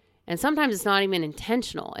 And sometimes it's not even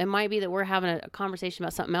intentional. It might be that we're having a conversation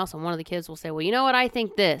about something else, and one of the kids will say, well, you know what, I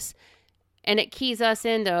think this. And it keys us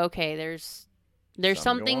into, okay, there's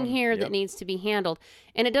something going on. here Yep. that needs to be handled.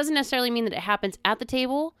 And it doesn't necessarily mean that it happens at the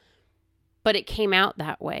table, but it came out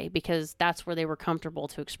that way because that's where they were comfortable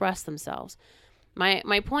to express themselves.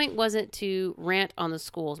 My point wasn't to rant on the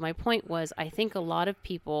schools. My point was, I think a lot of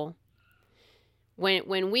people,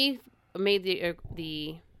 when we made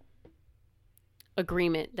the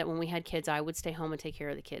agreement that when we had kids, I would stay home and take care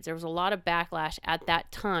of the kids, there was a lot of backlash at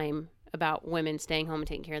that time about women staying home and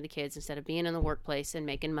taking care of the kids instead of being in the workplace and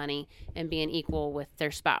making money and being equal with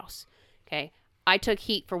their spouse. Okay. I took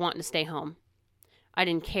heat for wanting to stay home. I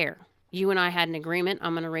didn't care. You and I had an agreement.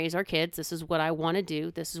 I'm going to raise our kids. This is what I want to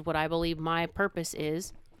do. This is what I believe my purpose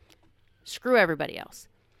is. Screw everybody else.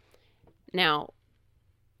 Now,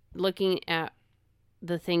 looking at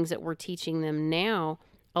the things that we're teaching them now,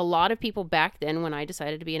 a lot of people back then, when I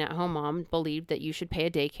decided to be an at-home mom, believed that you should pay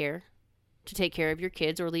a daycare to take care of your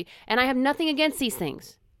kids or leave. And I have nothing against these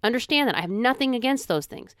things. Understand that. I have nothing against those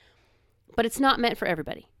things. but it's not meant for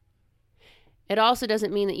everybody. It also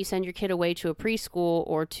doesn't mean that you send your kid away to a preschool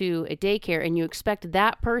or to a daycare and you expect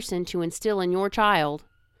that person to instill in your child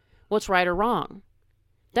what's right or wrong.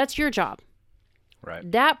 That's your job. Right.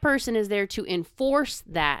 That person is there to enforce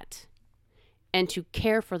that and to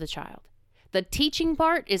care for the child. The teaching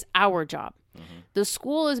part is our job. The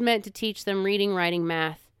school is meant to teach them reading, writing,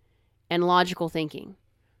 math, and logical thinking.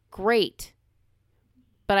 Great.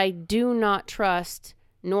 But I do not trust,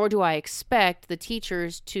 nor do I expect the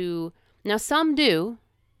teachers to... Now, some do,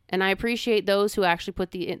 and I appreciate those who actually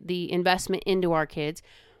put the investment into our kids,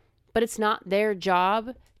 but it's not their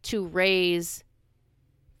job to raise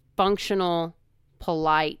functional,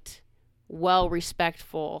 polite,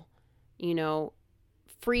 well-respectful,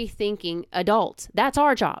 free-thinking adults. That's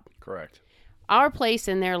our job. Correct. Our place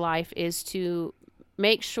in their life is to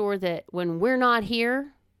make sure that when we're not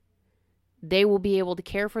here, they will be able to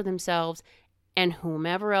care for themselves and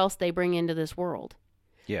whomever else they bring into this world.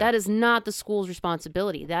 Yeah. That is not the school's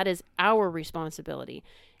responsibility. That is our responsibility.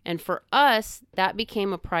 And for us, that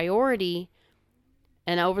became a priority.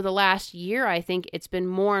 And over the last year, I think it's been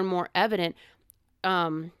more and more evident.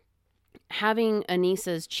 Having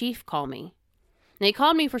Anissa's chief call me. And he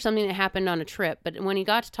called me for something that happened on a trip. But when he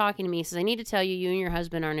got to talking to me, he says, I need to tell you, you and your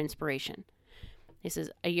husband are an inspiration. He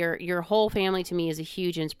says, your whole family to me is a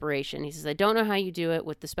huge inspiration. He says, I don't know how you do it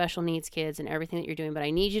with the special needs kids and everything that you're doing, but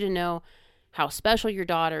I need you to know how special your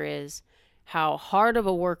daughter is, how hard of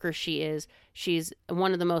a worker she is. She's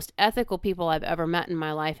one of the most ethical people I've ever met in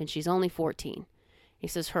my life, and she's only 14. He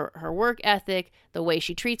says her work ethic, the way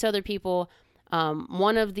she treats other people.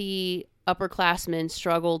 One of the upperclassmen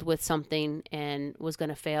struggled with something and was going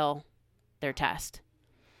to fail their test.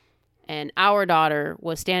 And our daughter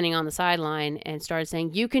was standing on the sideline and started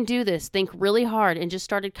saying, you can do this, think really hard, and just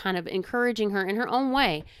started kind of encouraging her in her own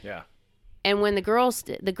way. Yeah. And when the girls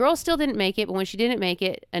still didn't make it, but when she didn't make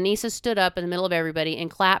it, Anissa stood up in the middle of everybody and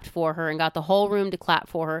clapped for her and got the whole room to clap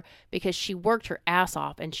for her because she worked her ass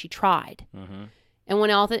off and she tried. Mm-hmm. And when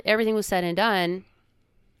everything was said and done,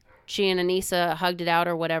 she and Anissa hugged it out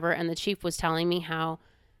or whatever, and the chief was telling me how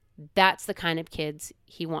that's the kind of kids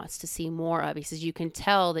he wants to see more of. He says, you can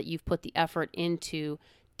tell that you've put the effort into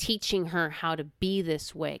teaching her how to be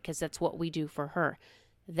this way because that's what we do for her.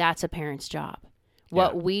 That's a parent's job.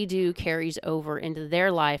 What we do carries over into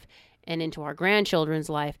their life and into our grandchildren's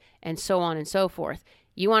life and so on and so forth.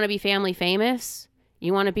 You want to be family famous?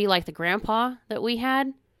 You want to be like the grandpa that we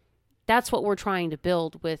had? That's what we're trying to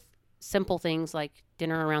build with simple things like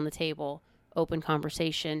dinner around the table, open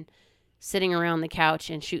conversation, sitting around the couch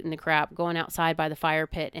and shooting the crap, going outside by the fire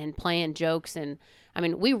pit and playing jokes. And I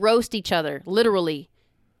mean, we roast each other literally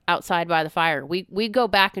outside by the fire. We go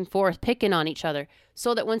back and forth picking on each other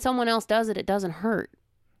so that when someone else does it, it doesn't hurt.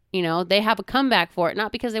 They have a comeback for it,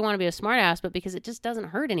 not because they want to be a smart ass, but because it just doesn't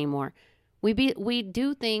hurt anymore. We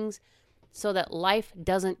do things so that life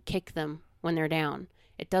doesn't kick them when they're down.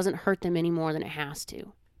 It doesn't hurt them any more than it has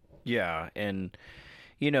to. Yeah, and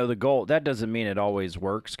the goal, that doesn't mean it always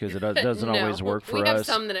works because it doesn't always work for us. We have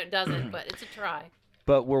some that it doesn't, but it's a try.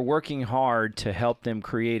 But we're working hard to help them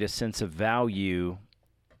create a sense of value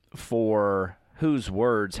for whose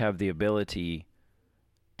words have the ability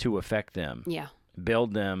to affect them. Yeah.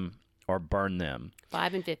 Build them or burn them.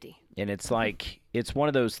 5 and 50. And it's like, it's one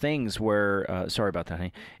of those things where, sorry about that,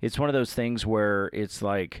 honey. It's one of those things where it's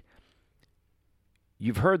like,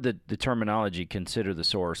 you've heard the terminology, consider the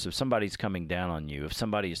source. If somebody's coming down on you, if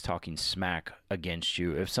somebody is talking smack against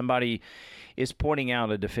you, if somebody is pointing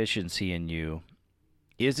out a deficiency in you,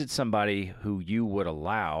 is it somebody who you would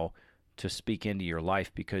allow to speak into your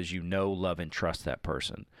life because you know, love, and trust that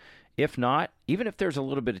person? If not, even if there's a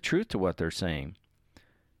little bit of truth to what they're saying,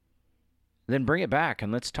 then bring it back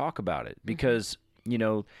and let's talk about it. Because,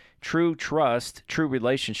 true trust, true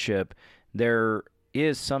relationship, there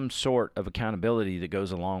is some sort of accountability that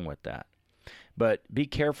goes along with that. But be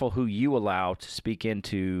careful who you allow to speak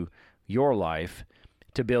into your life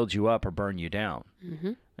to build you up or burn you down.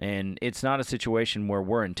 Mm-hmm. And it's not a situation where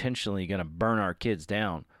we're intentionally going to burn our kids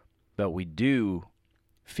down, but we do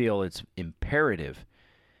feel it's imperative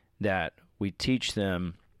that we teach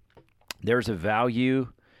them there's a value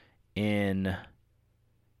in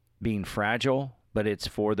being fragile, but it's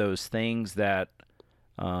for those things that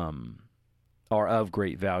are of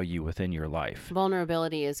great value within your life.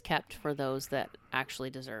 Vulnerability is kept for those that actually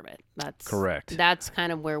deserve it. That's correct. That's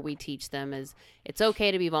kind of where we teach them is it's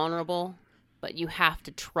okay to be vulnerable, but you have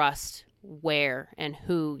to trust where and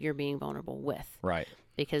who you're being vulnerable with. Right.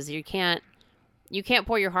 Because you can't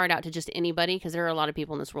pour your heart out to just anybody because there are a lot of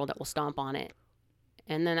people in this world that will stomp on it.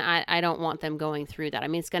 And then I don't want them going through that. I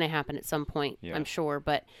mean, it's going to happen at some point, I'm sure.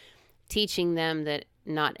 But teaching them that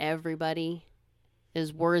not everybody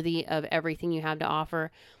is worthy of everything you have to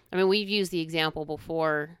offer. I mean, we've used the example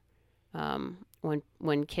before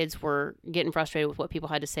when kids were getting frustrated with what people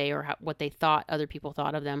had to say or what they thought other people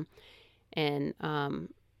thought of them. And,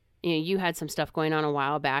 you had some stuff going on a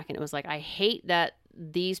while back, and it was like, I hate that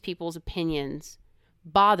these people's opinions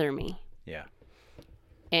bother me. Yeah.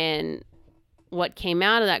 And what came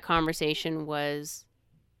out of that conversation was,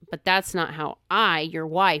 but that's not how I, your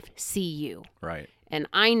wife, see you. Right. And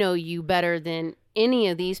I know you better than any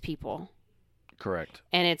of these people. Correct.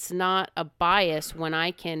 And it's not a bias when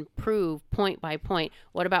I can prove point by point.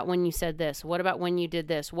 What about when you said this? What about when you did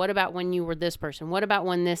this? What about when you were this person? What about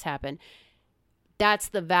when this happened? That's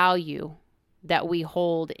the value that we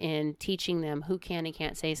hold in teaching them who can and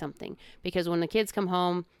can't say something. Because when the kids come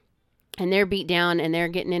home and they're beat down and they're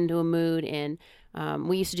getting into a mood, and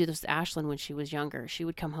we used to do this with Ashlyn when she was younger. She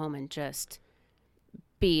would come home and just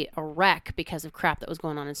be a wreck because of crap that was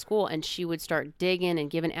going on in school, and she would start digging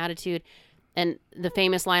and giving attitude. And the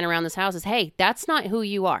famous line around this house is, hey, that's not who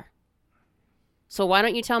you are. So why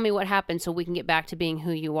don't you tell me what happened so we can get back to being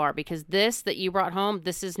who you are? Because this that you brought home,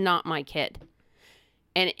 this is not my kid.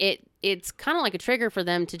 And it's kind of like a trigger for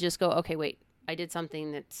them to just go, okay, wait, I did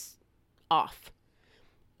something that's off.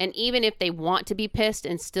 And even if they want to be pissed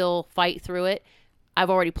and still fight through it, I've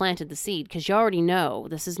already planted the seed because you already know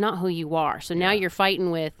this is not who you are. So now you're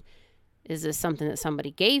fighting with, is this something that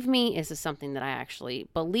somebody gave me? Is this something that I actually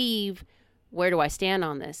believe? Where do I stand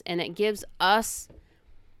on this? And it gives us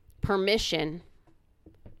permission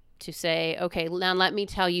to say, okay, now let me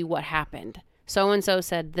tell you what happened. So-and-so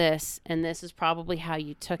said this, and this is probably how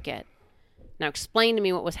you took it. Now explain to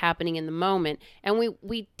me what was happening in the moment. And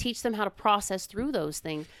we teach them how to process through those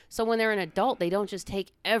things. So when they're an adult, they don't just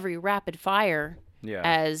take every rapid fire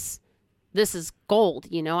as this is gold.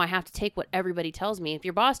 I have to take what everybody tells me. If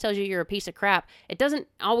your boss tells you you're a piece of crap, it doesn't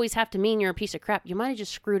always have to mean you're a piece of crap. You might have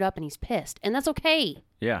just screwed up and he's pissed. And that's okay.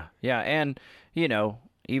 Yeah. Yeah. And,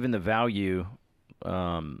 even the value,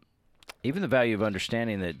 of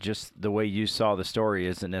understanding that just the way you saw the story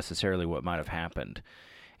isn't necessarily what might have happened.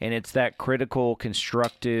 And it's that critical,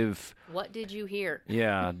 constructive... What did you hear?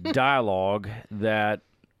 Yeah, dialogue that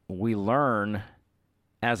we learn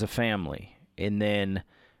as a family. And then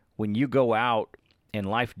when you go out and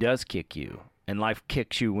life does kick you, and life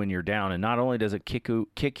kicks you when you're down, and not only does it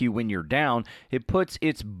kick you when you're down, it puts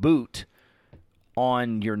its boot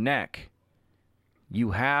on your neck.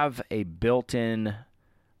 You have a built-in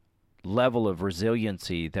level of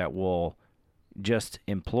resiliency that will just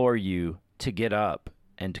implore you to get up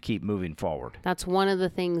and to keep moving forward. That's one of the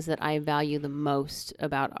things that I value the most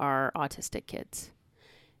about our autistic kids,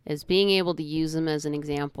 is being able to use them as an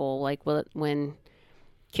example. Like when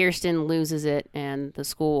Kirsten loses it and the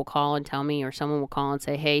school will call and tell me, or someone will call and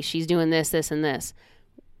say, hey, she's doing this, this, and this.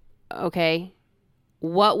 Okay,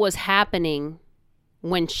 what was happening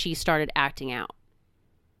when she started acting out?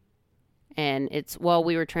 And it's, well,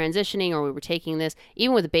 we were transitioning or we were taking this.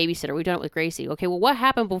 Even with a babysitter, we've done it with Gracie. Okay, well, what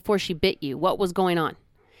happened before she bit you? What was going on?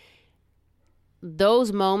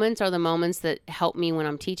 Those moments are the moments that help me when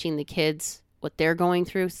I'm teaching the kids what they're going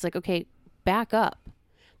through. It's like, okay, back up.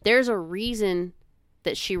 There's a reason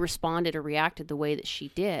that she responded or reacted the way that she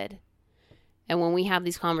did. And when we have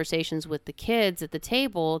these conversations with the kids at the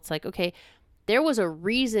table, it's like, okay, there was a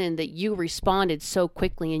reason that you responded so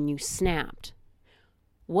quickly and you snapped.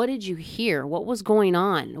 What did you hear? What was going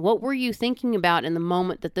on? What were you thinking about in the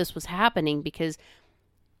moment that this was happening? Because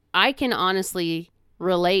I can honestly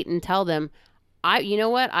relate and tell them, you know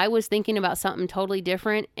what? I was thinking about something totally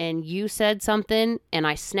different and you said something and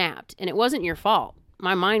I snapped. And it wasn't your fault.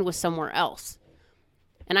 My mind was somewhere else.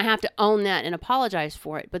 And I have to own that and apologize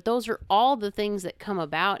for it. But those are all the things that come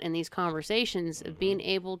about in these conversations of being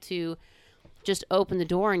able to just open the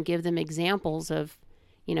door and give them examples of,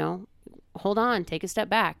 hold on, take a step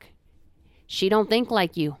back. She don't think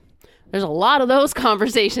like you. There's a lot of those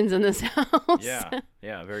conversations in this house.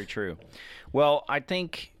 Yeah, very true. Well, I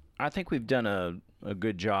think we've done a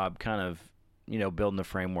good job kind of, building the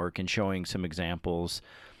framework and showing some examples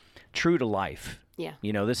true to life. Yeah.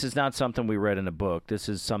 This is not something we read in a book. This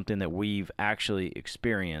is something that we've actually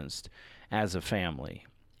experienced as a family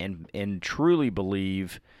and truly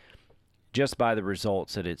believe just by the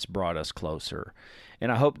results that it's brought us closer.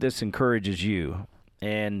 And I hope this encourages you.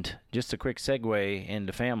 And just a quick segue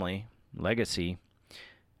into family legacy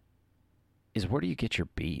is, where do you get your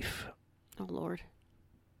beef? Oh, Lord.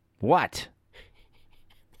 What?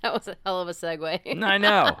 That was a hell of a segue.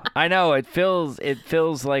 I know. It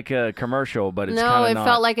feels like a commercial, but it's No, kind of it not.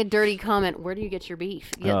 felt like a dirty comment. Where do you get your beef?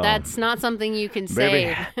 Yeah, Oh. that's not something you can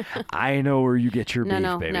Baby, say. I know where you get your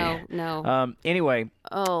beef, baby. No. Anyway,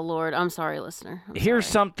 Oh, Lord. I'm sorry, listener. I'm here's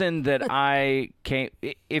sorry. something that I can't.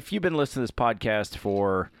 If you've been listening to this podcast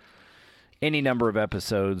for any number of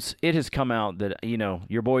episodes, it has come out that,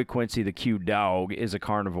 your boy Quincy the Q Dog is a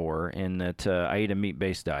carnivore and that I eat a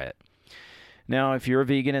meat-based diet. Now, if you're a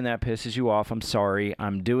vegan and that pisses you off, I'm sorry.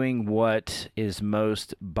 I'm doing what is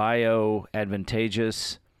most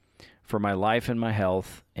bio-advantageous for my life and my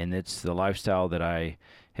health, and it's the lifestyle that I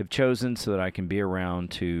have chosen so that I can be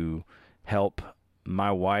around to help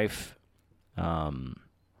my wife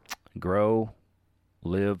grow,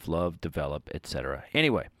 live, love, develop, etc.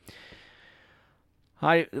 Anyway,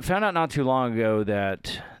 I found out not too long ago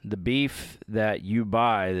that the beef that you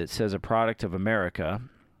buy that says a product of America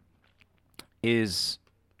is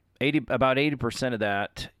about 80% of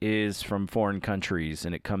that is from foreign countries,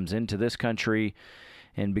 and it comes into this country,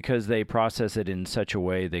 and because they process it in such a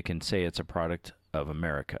way, they can say it's a product of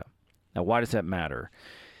America. Now, why does that matter?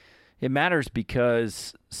 It matters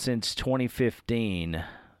because since 2015,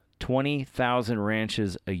 20,000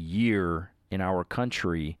 ranches a year in our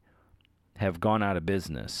country have gone out of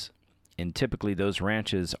business. And typically those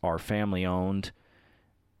ranches are family-owned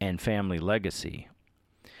and family legacy.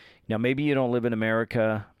 Now, maybe you don't live in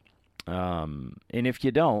America, and if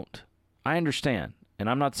you don't, I understand. And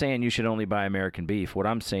I'm not saying you should only buy American beef. What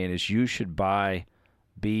I'm saying is you should buy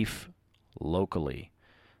beef locally.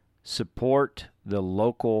 Support the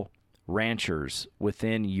local ranchers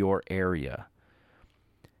within your area.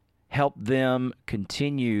 Help them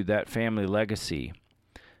continue that family legacy.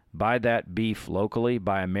 Buy that beef locally.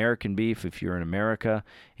 Buy American beef if you're in America,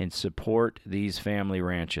 and support these family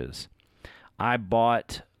ranches. I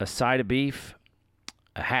bought a side of beef,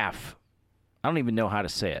 a half. I don't even know how to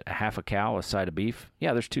say it. A half a cow, a side of beef.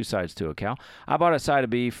 Yeah, there's two sides to a cow. I bought a side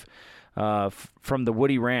of beef from the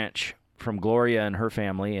Woody Ranch from Gloria and her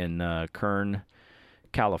family in Kern,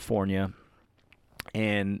 California.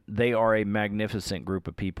 And they are a magnificent group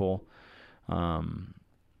of people. And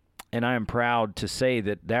I am proud to say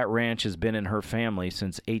that that ranch has been in her family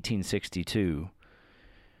since 1862.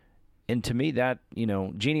 And to me, that,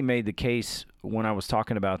 Jeannie made the case when I was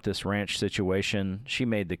talking about this ranch situation. She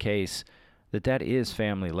made the case that that is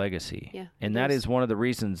family legacy. Yeah, and it that is. is one of the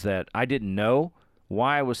reasons that I didn't know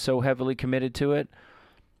why I was so heavily committed to it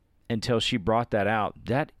until she brought that out.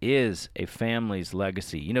 That is a family's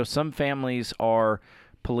legacy. Some families are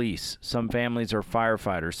police. Some families are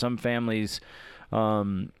firefighters. Some families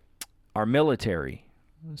are military.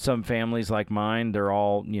 Some families like mine, they're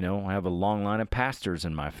all, I have a long line of pastors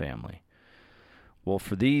in my family. Well,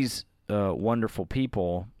 for these wonderful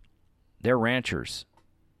people, they're ranchers.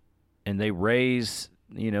 And they raise,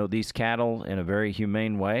 these cattle in a very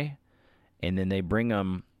humane way. And then they bring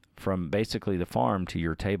them from basically the farm to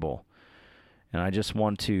your table. And I just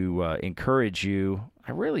want to encourage you.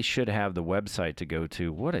 I really should have the website to go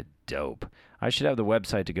to. What a dope. I should have the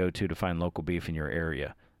website to go to find local beef in your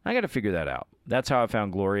area. I got to figure that out. That's how I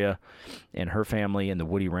found Gloria and her family in the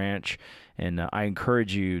Woody Ranch, and I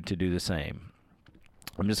encourage you to do the same.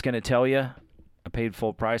 I'm just going to tell you, I paid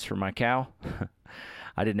full price for my cow.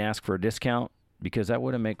 I didn't ask for a discount because that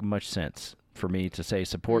wouldn't make much sense for me to say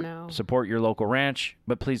support your local ranch,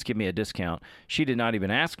 but please give me a discount. She did not even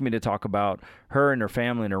ask me to talk about her and her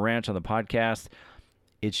family and her ranch on the podcast.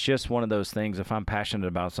 It's just one of those things. If I'm passionate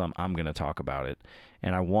about something, I'm going to talk about it.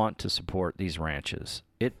 And I want to support these ranches.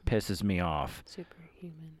 It pisses me off.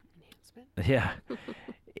 Superhuman enhancement. Yeah.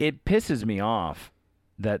 It pisses me off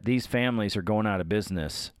that these families are going out of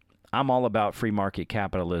business. I'm all about free market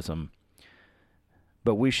capitalism,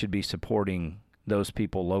 but we should be supporting those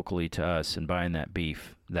people locally to us and buying that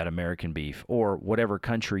beef, that American beef, or whatever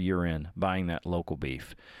country you're in, buying that local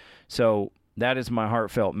beef. So that is my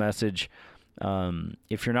heartfelt message.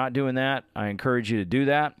 If you're not doing that, I encourage you to do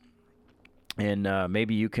that. And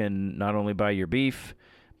maybe you can not only buy your beef,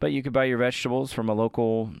 but you can buy your vegetables from a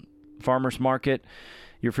local farmer's market,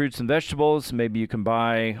 your fruits and vegetables. Maybe you can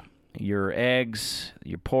buy your eggs,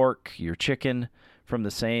 your pork, your chicken from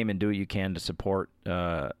the same, and do what you can to support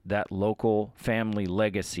that local family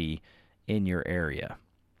legacy in your area.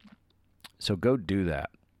 So go do that.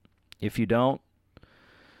 If you don't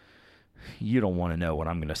want to know what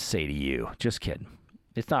I'm going to say to you. Just kidding.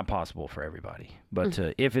 It's not possible for everybody. But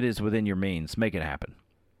if it is within your means, make it happen.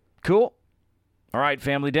 Cool? All right,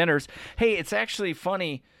 family dinners. Hey, it's actually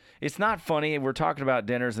funny. It's not funny. We're talking about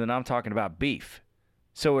dinners, and I'm talking about beef.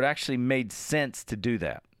 So it actually made sense to do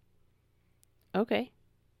that. Okay.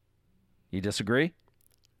 You disagree?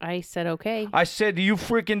 I said okay. I said, do you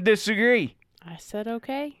freaking disagree? I said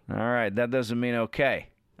okay. All right, that doesn't mean okay.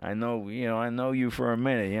 I know you for a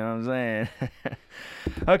minute, you know what I'm saying?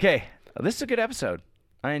 Okay, this is a good episode.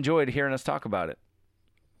 I enjoyed hearing us talk about it.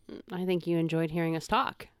 I think you enjoyed hearing us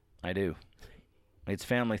talk. I do. It's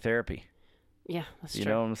family therapy. Yeah, that's You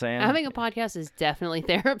true. know what I'm saying? Having a podcast is definitely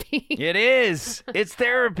therapy. It is. It's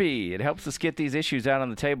therapy. It helps us get these issues out on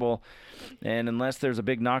the table. And unless there's a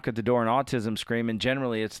big knock at the door and autism screaming,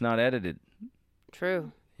 generally it's not edited.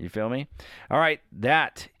 True. You feel me? All right.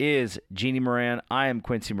 That is Jeannie Moran. I am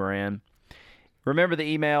Quincy Moran. Remember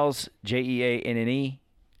the emails, JEANNE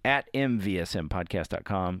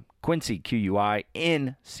 @mvsmpodcast.com. Quincy, QUINCY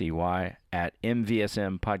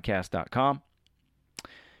 @mvsmpodcast.com.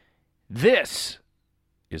 This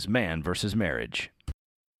is Man vs. Marriage.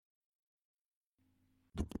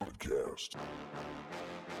 The podcast.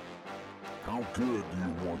 How good do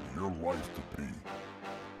you want your life to be?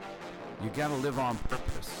 You gotta live on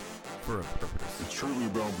purpose, for a purpose. It's truly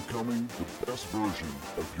about becoming the best version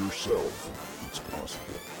of yourself that's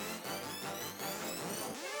possible.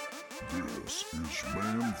 This is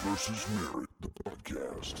Man vs. Marriage, the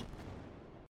podcast.